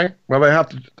 okay. Well, they have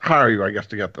to hire you, I guess,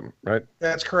 to get them, right?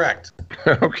 That's correct.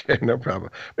 Okay, no problem.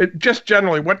 Just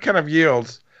generally, what kind of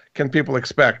yields can people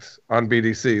expect on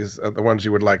BDCs, the ones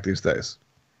you would like these days?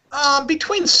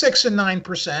 Between 6 and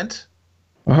 9%.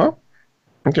 Uh-huh.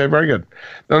 Okay, very good.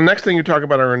 Now, the next thing you talk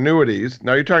about are annuities.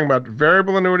 Now, you're talking about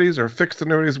variable annuities or fixed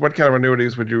annuities. What kind of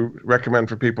annuities would you recommend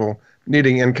for people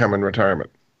needing income in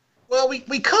retirement? Well,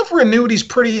 we cover annuities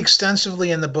pretty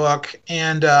extensively in the book,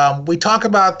 and we talk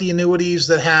about the annuities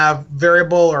that have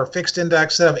variable or fixed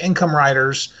index that have income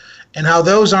riders, and how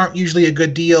those aren't usually a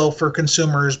good deal for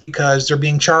consumers because they're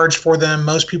being charged for them.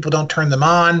 Most people don't turn them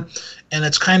on, and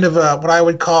it's kind of what I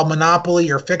would call monopoly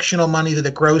or fictional money that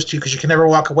it grows to because you can never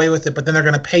walk away with it, but then they're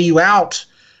going to pay you out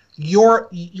your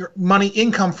money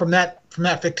income from that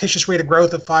fictitious rate of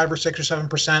growth of 5 or 6 or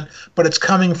 7%, but it's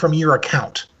coming from your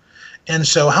account. And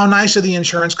so how nice of the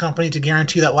insurance company to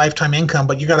guarantee that lifetime income,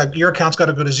 but your account's got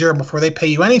to go to zero before they pay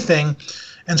you anything.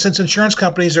 And since insurance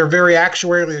companies are very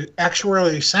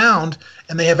actuarially sound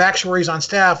and they have actuaries on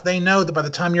staff, they know that by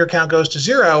the time your account goes to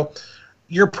zero,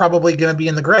 you're probably going to be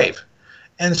in the grave.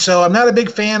 And so I'm not a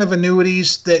big fan of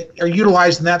annuities that are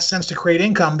utilized in that sense to create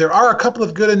income. There are a couple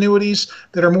of good annuities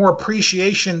that are more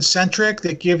appreciation-centric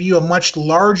that give you a much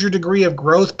larger degree of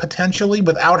growth potentially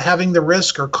without having the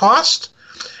risk or cost.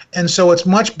 And so it's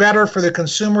much better for the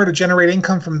consumer to generate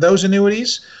income from those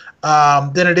annuities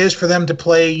than it is for them to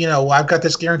play, I've got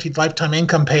this guaranteed lifetime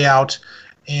income payout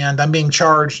and I'm being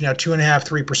charged,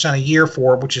 2.5–3% a year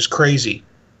for it, which is crazy.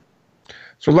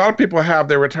 So a lot of people have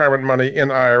their retirement money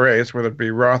in IRAs, whether it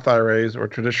be Roth IRAs or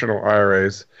traditional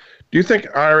IRAs. Do you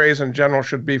think IRAs in general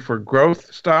should be for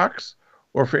growth stocks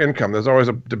or for income? There's always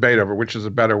a debate over which is a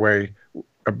better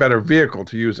vehicle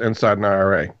to use inside an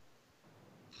IRA.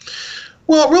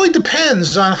 Well, it really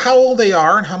depends on how old they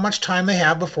are and how much time they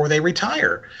have before they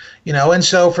retire. And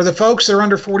so for the folks that are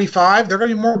under 45, they're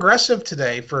going to be more aggressive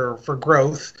today for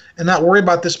growth and not worry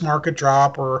about this market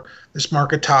drop or this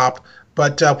market top.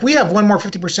 But if we have one more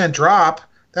 50% drop,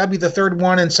 that'd be the third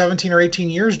one in 17 or 18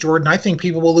 years, Jordan. I think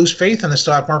people will lose faith in the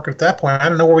stock market at that point. I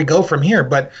don't know where we go from here,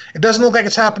 but it doesn't look like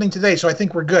it's happening today. So I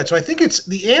think we're good. So I think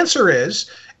the answer is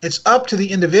it's up to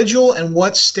the individual and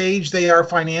what stage they are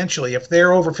financially. If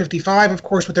they're over 55, of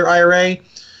course, with their IRA,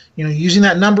 using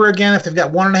that number again, if they've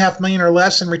got $1.5 million or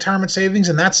less in retirement savings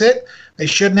and that's it, they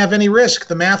shouldn't have any risk.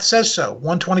 The math says so.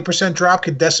 120% drop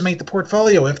could decimate the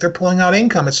portfolio if they're pulling out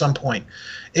income at some point.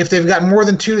 If they've got more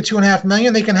than $2 to $2.5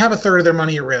 million, they can have a third of their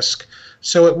money at risk.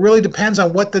 So it really depends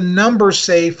on what the numbers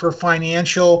say for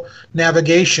financial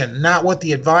navigation, not what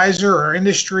the advisor or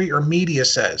industry or media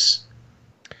says.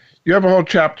 You have a whole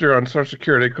chapter on Social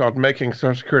Security called Making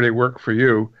Social Security Work for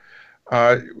You.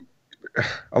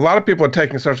 A lot of people are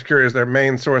taking Social Security as their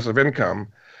main source of income.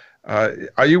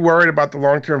 Are you worried about the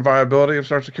long-term viability of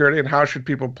Social Security, and how should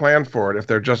people plan for it if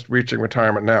they're just reaching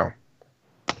retirement now?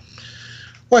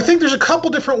 Well, I think there's a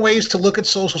couple different ways to look at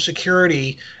Social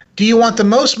Security. Do you want the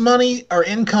most money or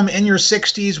income in your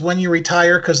 60s when you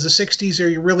retire? Because the 60s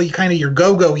are really kind of your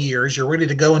go-go years. You're ready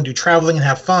to go and do traveling and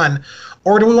have fun.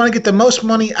 Or do we want to get the most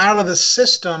money out of the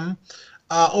system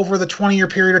over the 20-year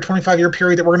period or 25-year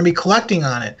period that we're going to be collecting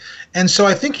on it? And so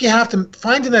I think you have to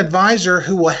find an advisor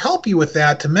who will help you with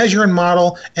that to measure and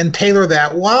model and tailor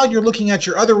that while you're looking at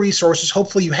your other resources.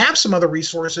 Hopefully you have some other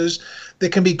resources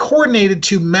that can be coordinated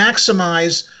to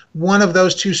maximize one of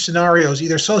those two scenarios,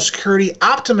 either Social Security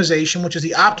optimization, which is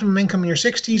the optimum income in your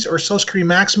 60s, or Social Security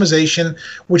maximization,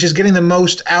 which is getting the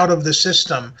most out of the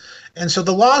system. And so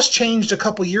the laws changed a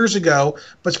couple years ago,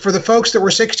 but for the folks that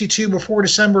were 62 before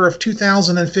December of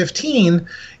 2015,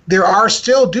 there are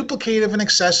still duplicative and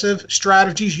excessive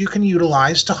strategies you can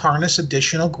utilize to harness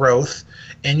additional growth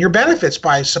in your benefits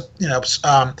by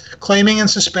claiming and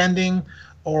suspending,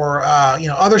 or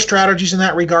other strategies in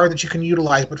that regard that you can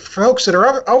utilize. But for folks that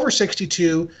are over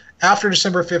 62 after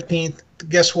December 15th,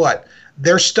 guess what?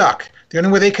 They're stuck. The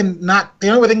only way they can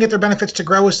get their benefits to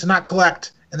grow is to not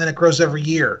collect, and then it grows every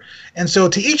year. And so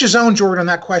to each his own, Jordan, on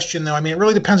that question, though. I mean, it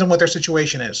really depends on what their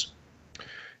situation is.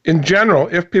 In general,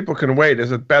 if people can wait,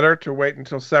 is it better to wait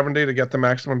until 70 to get the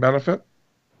maximum benefit?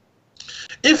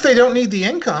 If they don't need the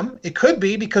income, it could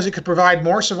be, because it could provide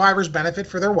more survivor's benefit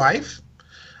for their wife.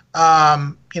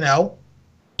 It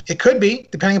could be,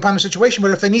 depending upon the situation.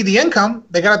 But if they need the income,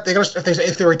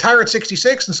 if they retire at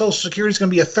 66 and Social Security is going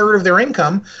to be a third of their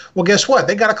income, well, guess what?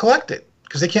 They got to collect it,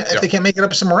 because they can't make it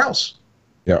up somewhere else.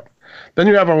 Yeah. Then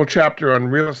you have a whole chapter on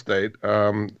real estate,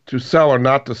 to sell or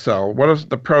not to sell. What is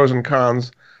the pros and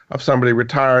cons of somebody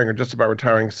retiring or just about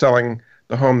retiring, selling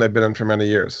the home they've been in for many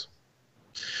years?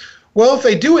 Well, if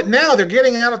they do it now, they're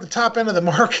getting out at the top end of the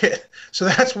market. So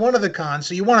that's one of the cons.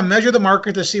 So you want to measure the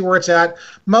market to see where it's at.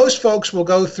 Most folks will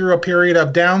go through a period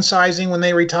of downsizing when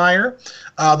they retire.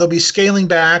 They'll be scaling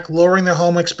back, lowering their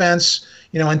home expense,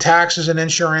 in taxes and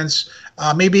insurance,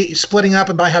 maybe splitting up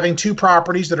and by having two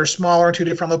properties that are smaller in two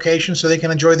different locations so they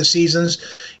can enjoy the seasons.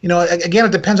 Again,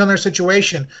 it depends on their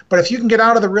situation. But if you can get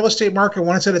out of the real estate market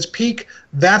when it's at its peak,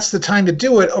 that's the time to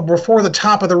do it. Or before the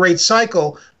top of the rate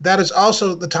cycle, that is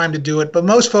also the time to do it. But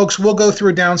most folks will go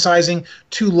through downsizing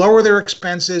to lower their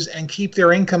expenses and keep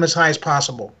their income as high as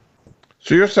possible.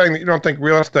 So you're saying that you don't think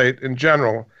real estate in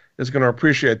general is going to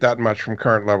appreciate that much from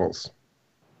current levels?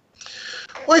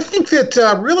 Well, I think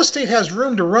that real estate has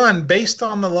room to run based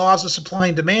on the laws of supply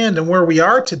and demand and where we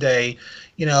are today,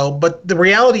 but the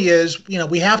reality is,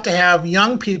 we have to have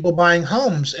young people buying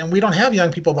homes, and we don't have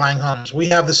young people buying homes. We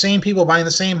have the same people buying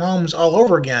the same homes all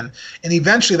over again, and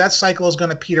eventually that cycle is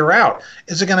going to peter out.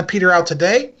 Is it going to peter out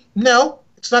today? No,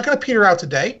 it's not going to peter out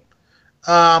today.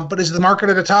 But is the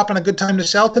market at a top and a good time to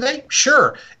sell today?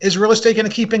 Sure. Is real estate going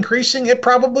to keep increasing? It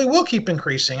probably will keep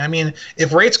increasing. I mean,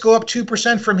 if rates go up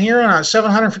 2% from here on a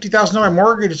 $750,000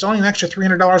 mortgage, it's only an extra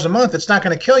 $300 a month. It's not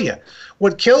going to kill you.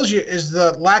 What kills you is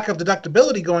the lack of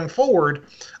deductibility going forward,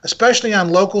 especially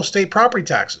on local state property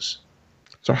taxes.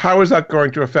 So how is that going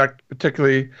to affect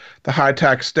particularly the high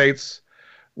tax states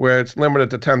where it's limited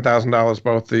to $10,000,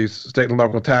 both the state and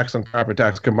local tax and property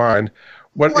tax combined?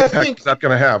 What impact is that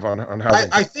going to have on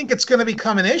housing? I think it's going to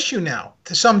become an issue now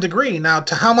to some degree. Now,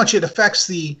 to how much it affects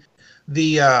the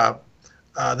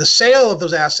sale of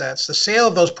those assets, the sale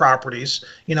of those properties,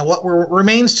 what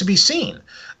remains to be seen.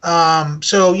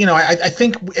 I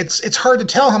think it's hard to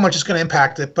tell how much it's going to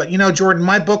impact it. But, Jordan,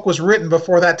 my book was written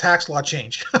before that tax law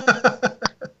change.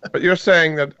 But you're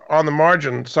saying that on the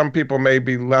margin, some people may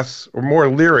be less or more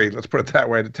leery, let's put it that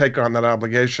way, to take on that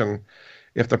obligation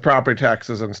if the property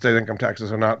taxes and state income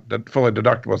taxes are not fully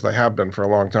deductible as they have been for a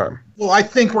long time. Well, I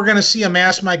think we're going to see a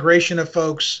mass migration of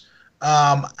folks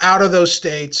out of those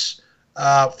states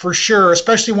for sure,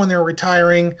 especially when they're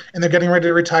retiring and they're getting ready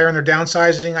to retire and they're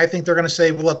downsizing. I think they're going to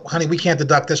say, well, look, honey, we can't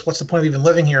deduct this. What's the point of even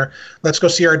living here? Let's go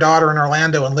see our daughter in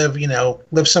Orlando and live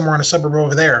somewhere in a suburb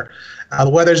over there. The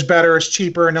weather's better, it's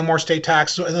cheaper, no more state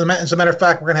tax. As a matter of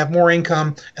fact, we're going to have more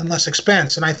income and less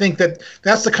expense. And I think that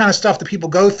that's the kind of stuff that people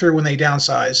go through when they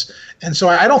downsize. And so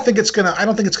I don't think it's going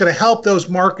to help those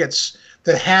markets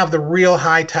that have the real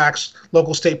high tax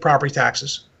local state property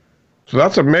taxes. So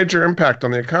that's a major impact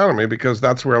on the economy because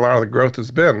that's where a lot of the growth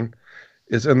has been,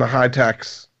 is in the high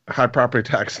property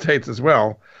tax states as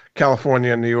well,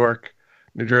 California, New York,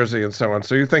 New Jersey, and so on.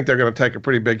 So you think they're going to take a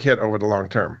pretty big hit over the long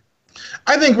term?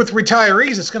 I think with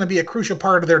retirees, it's going to be a crucial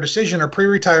part of their decision, or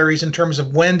pre-retirees, in terms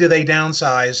of when do they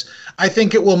downsize. I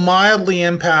think it will mildly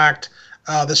impact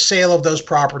the sale of those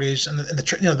properties, and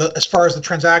as far as the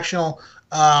transactional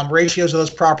ratios of those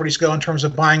properties go in terms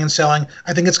of buying and selling.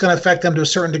 I think it's going to affect them to a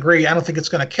certain degree. I don't think it's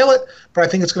going to kill it, but I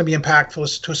think it's going to be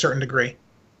impactful to a certain degree.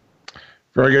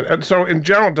 Very good. And so in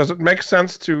general, does it make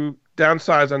sense to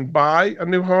downsize and buy a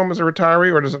new home as a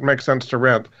retiree, or does it make sense to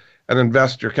rent and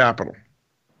invest your capital?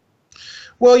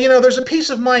 Well, there's a peace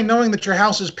of mind knowing that your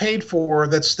house is paid for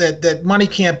that money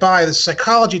can't buy. There's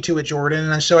psychology to it,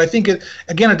 Jordan. And so I think it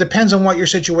depends on what your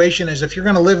situation is. If you're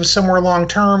going to live somewhere long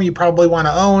term, you probably want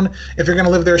to own. If you're going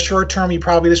to live there short term, you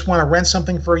probably just want to rent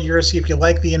something for a year to see if you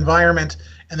like the environment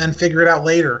and then figure it out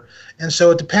later. And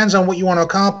so it depends on what you want to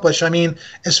accomplish. I mean,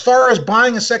 as far as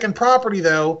buying a second property,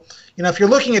 though, if you're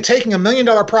looking at taking $1 million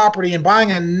property and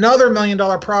buying another $1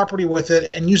 million property with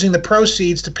it and using the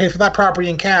proceeds to pay for that property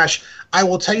in cash, I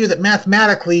will tell you that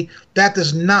mathematically that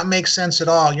does not make sense at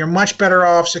all. You're much better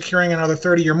off securing another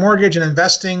 30-year mortgage and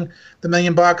investing the $1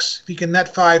 million. If you can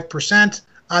net 5%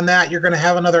 on that, you're going to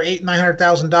have another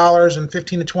 $800,000-$900,000 in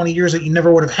 15 to 20 years that you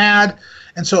never would have had.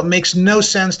 And so it makes no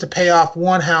sense to pay off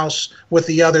one house with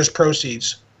the other's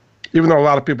proceeds. Even though a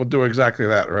lot of people do exactly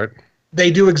that, right? They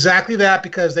do exactly that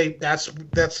because that's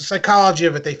the psychology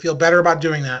of it. They feel better about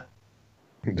doing that.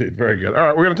 Indeed. Very good. All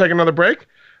right, we're going to take another break.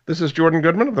 This is Jordan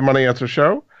Goodman of the Money Answer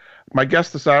Show. My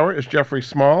guest this hour is Jeffrey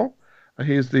Small.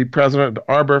 He's the president of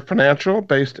Arbor Financial,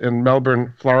 based in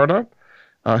Melbourne, Florida.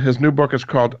 His new book is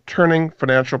called Turning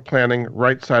Financial Planning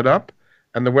Right Side Up,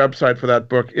 and the website for that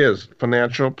book is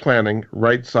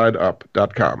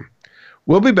financialplanningrightsideup.com.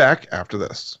 We'll be back after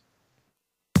this.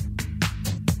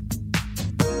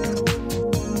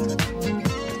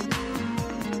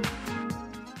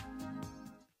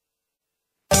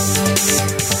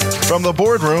 From the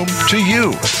boardroom to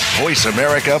you, Voice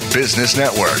America Business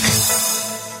Network.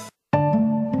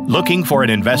 Looking for an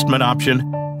investment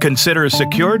option? Consider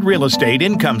Secured Real Estate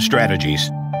Income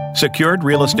Strategies. Secured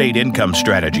Real Estate Income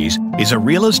Strategies is a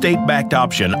real estate-backed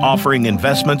option offering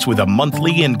investments with a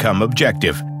monthly income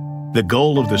objective. The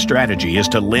goal of the strategy is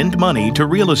to lend money to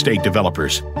real estate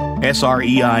developers.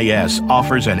 SREIS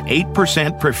offers an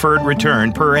 8% preferred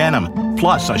return per annum,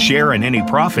 plus a share in any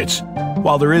profits.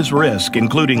 While there is risk,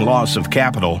 including loss of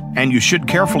capital, and you should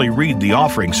carefully read the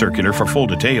offering circular for full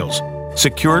details,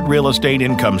 Secured Real Estate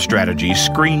Income Strategy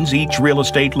screens each real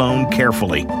estate loan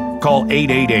carefully. Call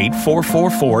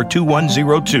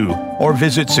 888-444-2102 or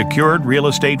visit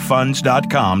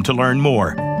securedrealestatefunds.com to learn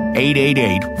more.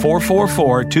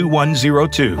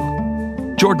 888-444-2102.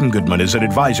 Jordan Goodman is an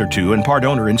advisor to and part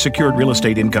owner in Secured Real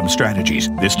Estate Income Strategies.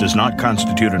 This does not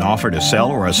constitute an offer to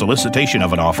sell or a solicitation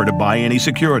of an offer to buy any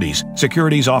securities.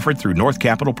 Securities offered through North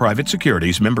Capital Private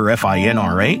Securities, member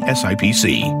FINRA,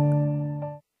 SIPC.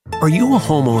 Are you a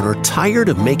homeowner tired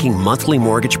of making monthly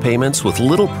mortgage payments with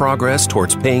little progress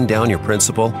towards paying down your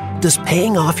principal? Does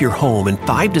paying off your home in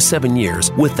 5 to 7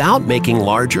 years without making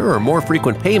larger or more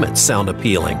frequent payments sound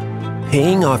appealing?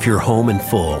 Paying off your home in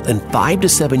full in 5 to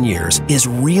 7 years is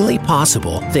really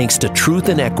possible thanks to Truth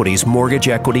and Equity's Mortgage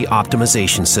Equity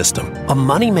Optimization System, a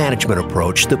money management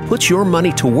approach that puts your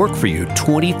money to work for you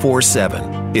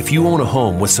 24/7. If you own a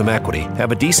home with some equity,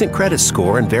 have a decent credit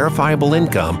score, and verifiable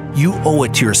income, you owe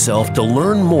it to yourself to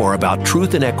learn more about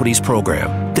Truth and Equity's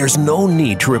program. There's no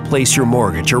need to replace your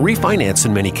mortgage or refinance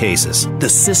in many cases. The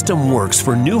system works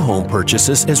for new home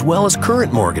purchases as well as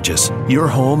current mortgages. Your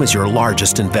home is your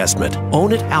largest investment.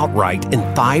 Own it outright in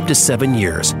 5 to 7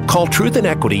 years. Call Truth and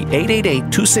Equity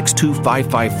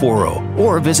 888-262-5540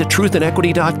 or visit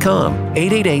truthandequity.com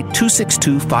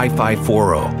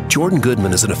 888-262-5540. Jordan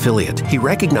Goodman is an affiliate. He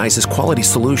recognizes quality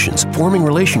solutions, forming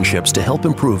relationships to help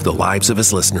improve the lives of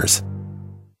his listeners.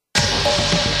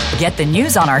 Get the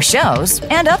news on our shows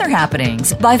and other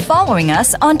happenings by following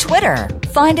us on Twitter.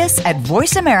 Find us at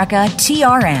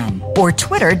VoiceAmericaTRN or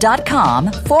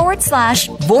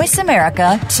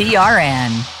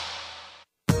twitter.com/VoiceAmericaTRN.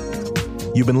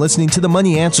 You've been listening to the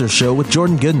Money Answer Show with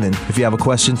Jordan Goodman. If you have a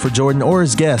question for Jordan or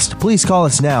his guest, please call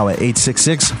us now at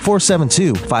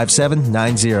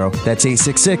 866-472-5790. That's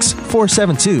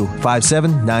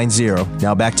 866-472-5790.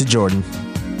 Now back to Jordan.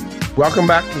 Welcome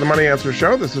back to the Money Answer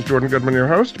Show. This is Jordan Goodman, your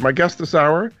host. My guest this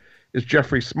hour is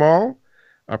Jeffrey Small,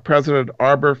 president of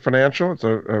Arbor Financial. It's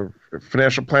a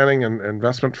financial planning and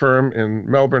investment firm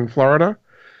in Melbourne, Florida.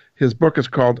 His book is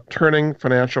called Turning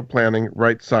Financial Planning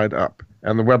Right Side Up,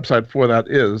 and the website for that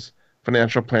is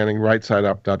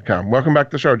financialplanningrightsideup.com. Welcome back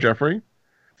to the show, Jeffrey.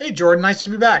 Hey, Jordan. Nice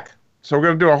to be back. So we're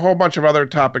going to do a whole bunch of other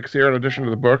topics here in addition to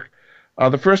the book.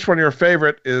 The first one, your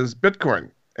favorite, is Bitcoin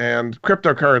and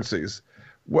cryptocurrencies.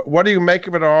 What do you make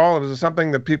of it all? Is it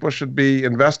something that people should be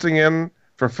investing in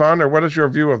for fun, or what is your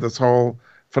view of this whole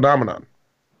phenomenon?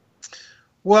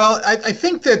 Well, I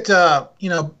think that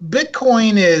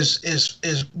Bitcoin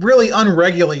is really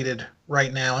unregulated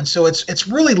right now, and so it's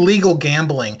really legal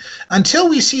gambling. Until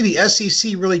we see the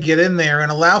SEC really get in there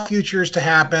and allow futures to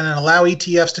happen and allow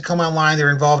ETFs to come online that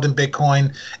are involved in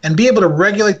Bitcoin and be able to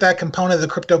regulate that component of the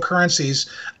cryptocurrencies,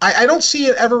 I don't see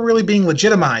it ever really being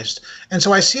legitimized. And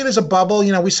so I see it as a bubble.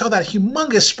 We saw that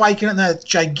humongous spike in it and that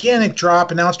gigantic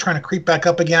drop, and now it's trying to creep back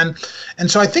up again.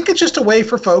 And so I think it's just a way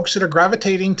for folks that are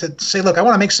gravitating to say, look, I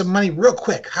want to make some money real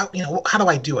quick. How do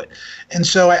I do it? And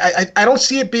so I don't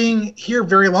see it being here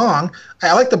very long.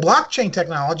 I like the blockchain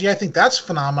technology. I think that's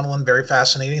phenomenal and very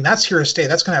fascinating. That's here to stay.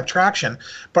 That's going to have traction.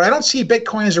 But I don't see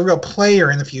Bitcoin as a real player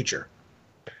in the future.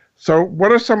 So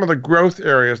what are some of the growth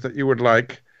areas that you would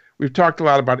like? We've talked a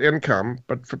lot about income,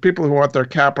 but for people who want their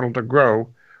capital to grow,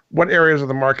 what areas of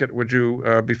the market would you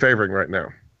be favoring right now?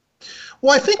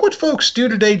 Well, I think what folks do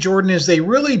today, Jordan, is they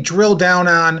really drill down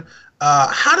on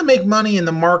how to make money in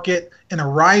the market in a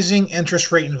rising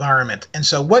interest rate environment. And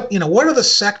so what are the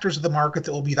sectors of the market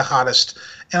that will be the hottest?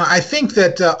 And I think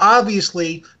that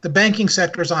obviously the banking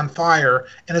sector is on fire.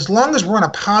 And as long as we're on a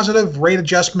positive rate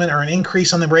adjustment or an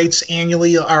increase on the rates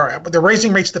annually, or they're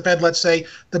raising rates to the Fed, let's say,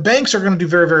 the banks are going to do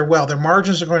very, very well. Their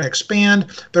margins are going to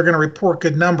expand. They're going to report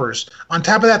good numbers. On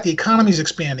top of that, the economy is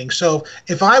expanding. So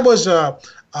if I was a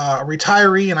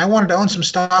retiree and I wanted to own some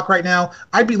stock right now,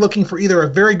 I'd be looking for either a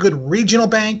very good regional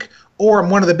bank or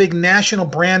one of the big national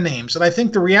brand names. And I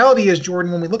think the reality is,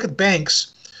 Jordan, when we look at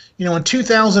banks, in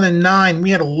 2009,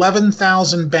 we had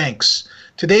 11,000 banks.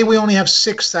 Today, we only have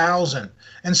 6,000.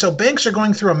 And so banks are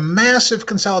going through a massive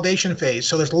consolidation phase.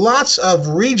 So there's lots of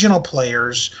regional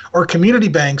players or community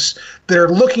banks that are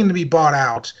looking to be bought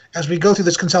out as we go through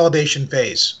this consolidation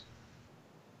phase.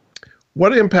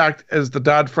 What impact is the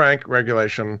Dodd-Frank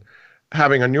regulation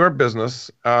having on your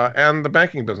business and the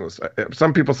banking business?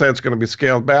 Some people say it's going to be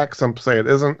scaled back. Some say it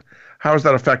isn't. How is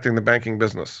that affecting the banking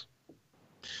business?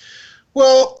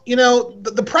 Well,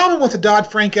 the problem with the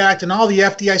Dodd-Frank Act and all the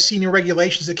FDIC new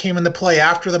regulations that came into play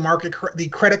after the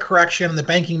credit correction and the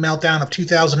banking meltdown of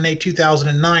 2008,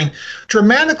 2009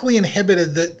 dramatically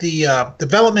inhibited the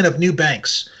development of new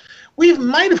banks. We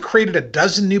might have created a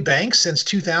dozen new banks since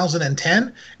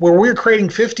 2010, where we were creating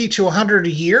 50 to 100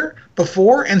 a year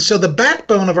before. And so the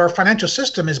backbone of our financial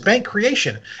system is bank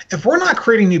creation. If we're not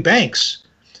creating new banks,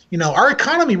 our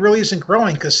economy really isn't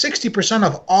growing, because 60%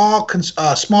 of all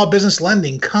small business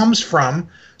lending comes from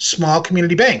small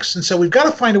community banks. And so we've got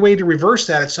to find a way to reverse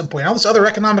that at some point. All this other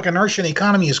economic inertia in the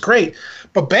economy is great,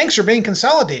 but banks are being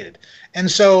consolidated. And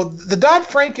so the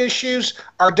Dodd-Frank issues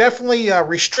are definitely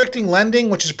restricting lending,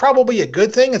 which is probably a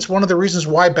good thing. It's one of the reasons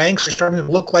why banks are starting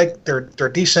to look like they're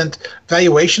decent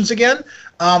valuations again.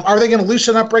 Are they going to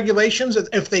loosen up regulations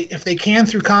if they can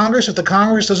through Congress? If the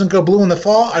Congress doesn't go blue in the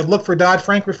fall, I'd look for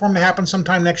Dodd-Frank reform to happen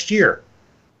sometime next year.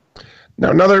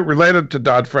 Now, another related to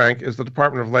Dodd-Frank is the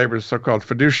Department of Labor's so-called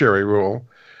fiduciary rule,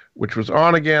 which was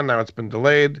on again. Now it's been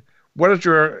delayed. What is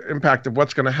your impact of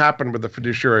what's going to happen with the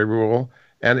fiduciary rule?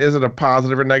 And is it a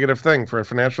positive or negative thing for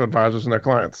financial advisors and their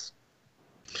clients?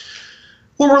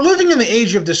 Well, we're living in the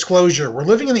age of disclosure. We're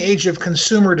living in the age of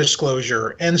consumer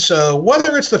disclosure. And so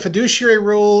whether it's the fiduciary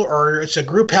rule or it's a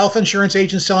group health insurance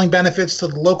agent selling benefits to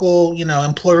the local,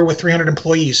 employer with 300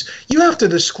 employees, you have to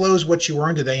disclose what you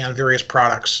earn today on various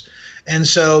products. And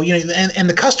so, and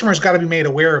the customer's got to be made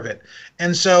aware of it.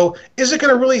 And so is it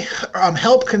going to really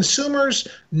help consumers?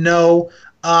 No.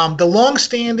 The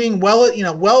long-standing,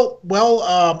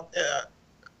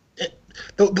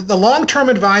 the long-term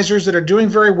advisors that are doing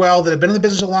very well, that have been in the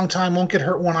business a long time, won't get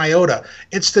hurt one iota.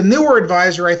 It's the newer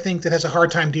advisor, I think, that has a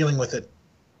hard time dealing with it.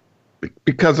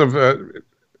 Because of the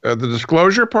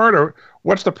disclosure part, or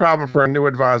what's the problem for a new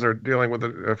advisor dealing with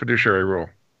a fiduciary rule?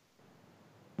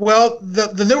 Well,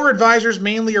 the newer advisors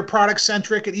mainly are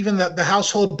product-centric, and even the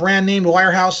household brand name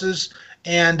wirehouses.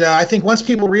 And I think once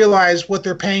people realize what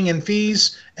they're paying in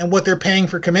fees and what they're paying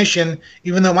for commission,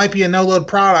 even though it might be a no-load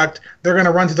product, they're going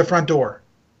to run to the front door.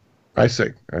 I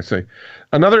see.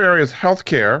 Another area is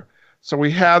healthcare. So we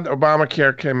had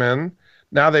Obamacare came in.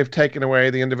 Now they've taken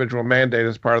away the individual mandate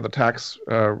as part of the tax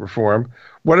reform.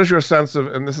 What is your sense of,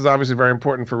 and this is obviously very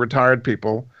important for retired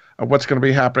people, of what's going to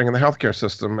be happening in the healthcare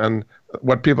system and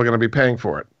what people are going to be paying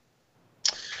for it?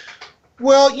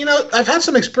 Well, I've had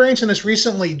some experience in this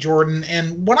recently, Jordan,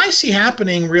 and what I see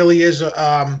happening really is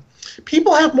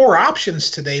people have more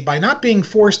options today by not being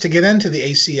forced to get into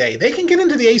the ACA. They can get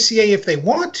into the ACA if they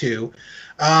want to,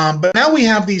 but now we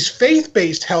have these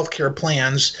faith-based healthcare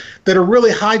plans that are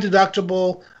really high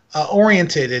deductible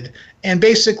oriented, and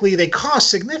basically they cost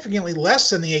significantly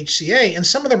less than the HCA, and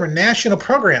some of them are national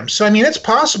programs. So, it's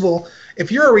possible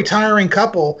if you're a retiring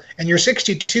couple and you're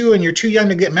 62 and you're too young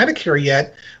to get Medicare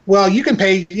yet, well, you can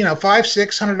pay,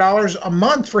 $500-600 a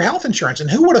month for health insurance. And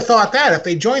who would have thought that? If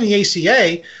they join the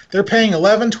ACA, they're paying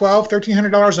 $1,100, $1,200,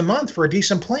 $1,300 a month for a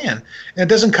decent plan, and it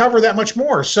doesn't cover that much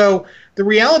more. So the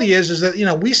reality is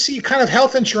that, we see kind of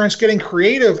health insurance getting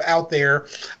creative out there.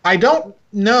 I don't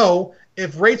know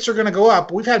if rates are going to go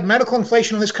up. We've had medical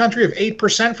inflation in this country of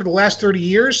 8% for the last 30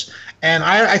 years, and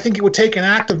I think it would take an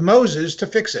act of Moses to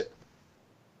fix it.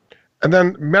 And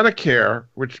then Medicare,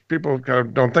 which people kind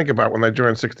of don't think about when they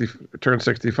turn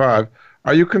 65.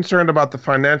 Are you concerned about the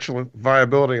financial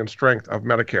viability and strength of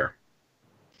Medicare?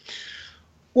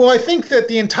 Well, I think that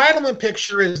the entitlement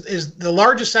picture is the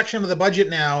largest section of the budget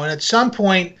now. And at some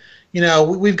point,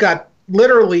 we've got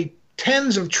literally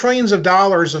tens of trillions of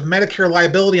dollars of Medicare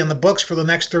liability on the books for the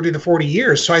next 30 to 40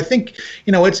 years. So I think,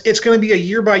 it's going to be a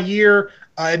year by year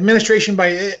administration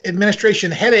by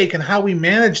administration headache and how we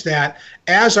manage that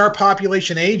as our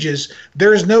population ages.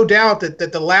 There's no doubt that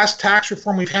the last tax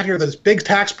reform we've had here, this big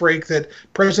tax break that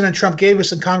President Trump gave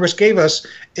us and Congress gave us,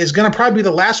 is going to probably be the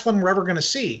last one we're ever going to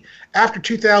see. After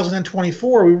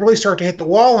 2024, we really start to hit the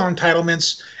wall on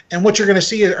entitlements, and what you're going to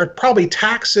see are probably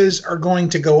taxes are going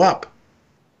to go up.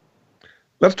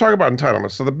 Let's talk about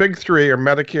entitlements. So the big three are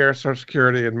Medicare, Social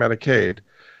Security, and Medicaid.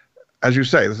 As you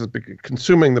say, this is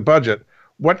consuming the budget.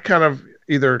 What kind of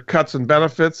either cuts in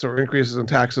benefits or increases in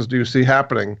taxes do you see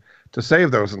happening to save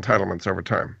those entitlements over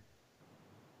time?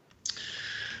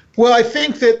 Well, I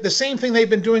think that the same thing they've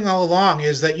been doing all along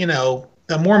is that,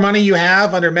 the more money you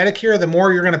have under Medicare, the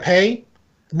more you're going to pay.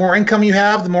 The more income you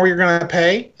have, the more you're going to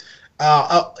pay.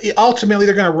 Ultimately,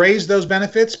 they're going to raise those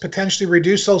benefits, potentially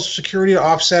reduce Social Security to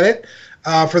offset it.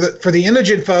 For the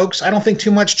indigent folks, I don't think too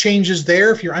much changes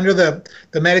there. If you're under the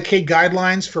Medicaid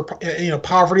guidelines for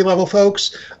poverty level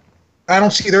folks, I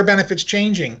don't see their benefits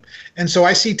changing. And so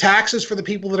I see taxes for the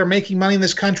people that are making money in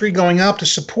this country going up to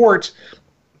support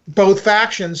both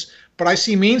factions. but I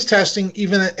see means testing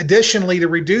even additionally to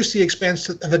reduce the expense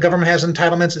that the government has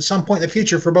entitlements at some point in the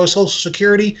future for both Social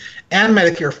Security and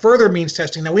Medicare. Further means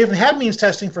testing. Now, we haven't had means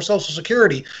testing for Social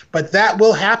Security, but that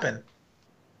will happen.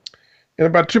 In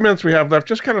about 2 minutes we have left,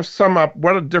 just kind of sum up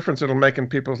what a difference it'll make in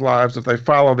people's lives if they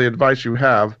follow the advice you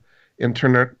have in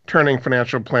turning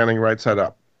financial planning right side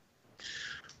up.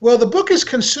 Well, the book is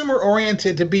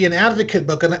consumer-oriented to be an advocate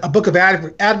book, a book of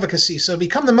advocacy. So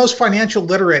become the most financial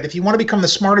literate. If you want to become the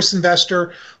smartest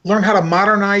investor, learn how to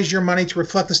modernize your money to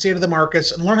reflect the state of the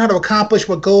markets, and learn how to accomplish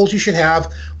what goals you should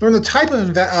have, learn the type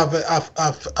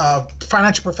of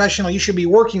financial professional you should be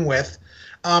working with,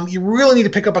 you really need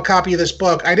to pick up a copy of this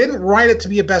book. I didn't write it to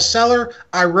be a bestseller.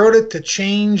 I wrote it to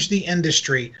change the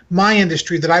industry, my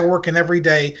industry that I work in every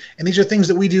day. And these are things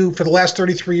that we do for the last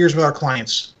 33 years with our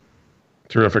clients.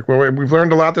 Terrific. Well, we've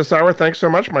learned a lot this hour. Thanks so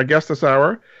much. My guest this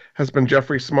hour has been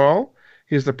Jeffrey Small.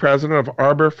 He's the president of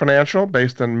Arbor Financial,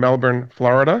 based in Melbourne,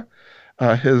 Florida.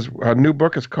 His new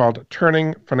book is called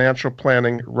Turning Financial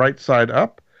Planning Right Side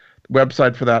Up. The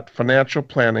website for that,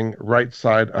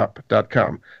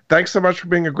 financialplanningrightsideup.com. Thanks so much for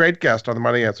being a great guest on the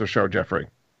Money Answer Show, Jeffrey.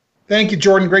 Thank you,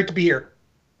 Jordan. Great to be here.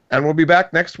 And we'll be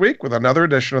back next week with another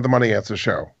edition of the Money Answer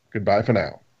Show. Goodbye for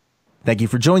now. Thank you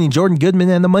for joining Jordan Goodman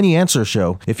and the Money Answer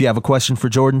Show. If you have a question for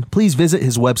Jordan, please visit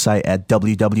his website at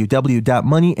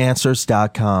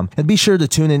www.moneyanswers.com. And be sure to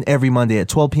tune in every Monday at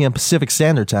 12 p.m. Pacific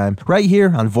Standard Time right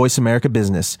here on Voice America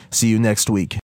Business. See you next week.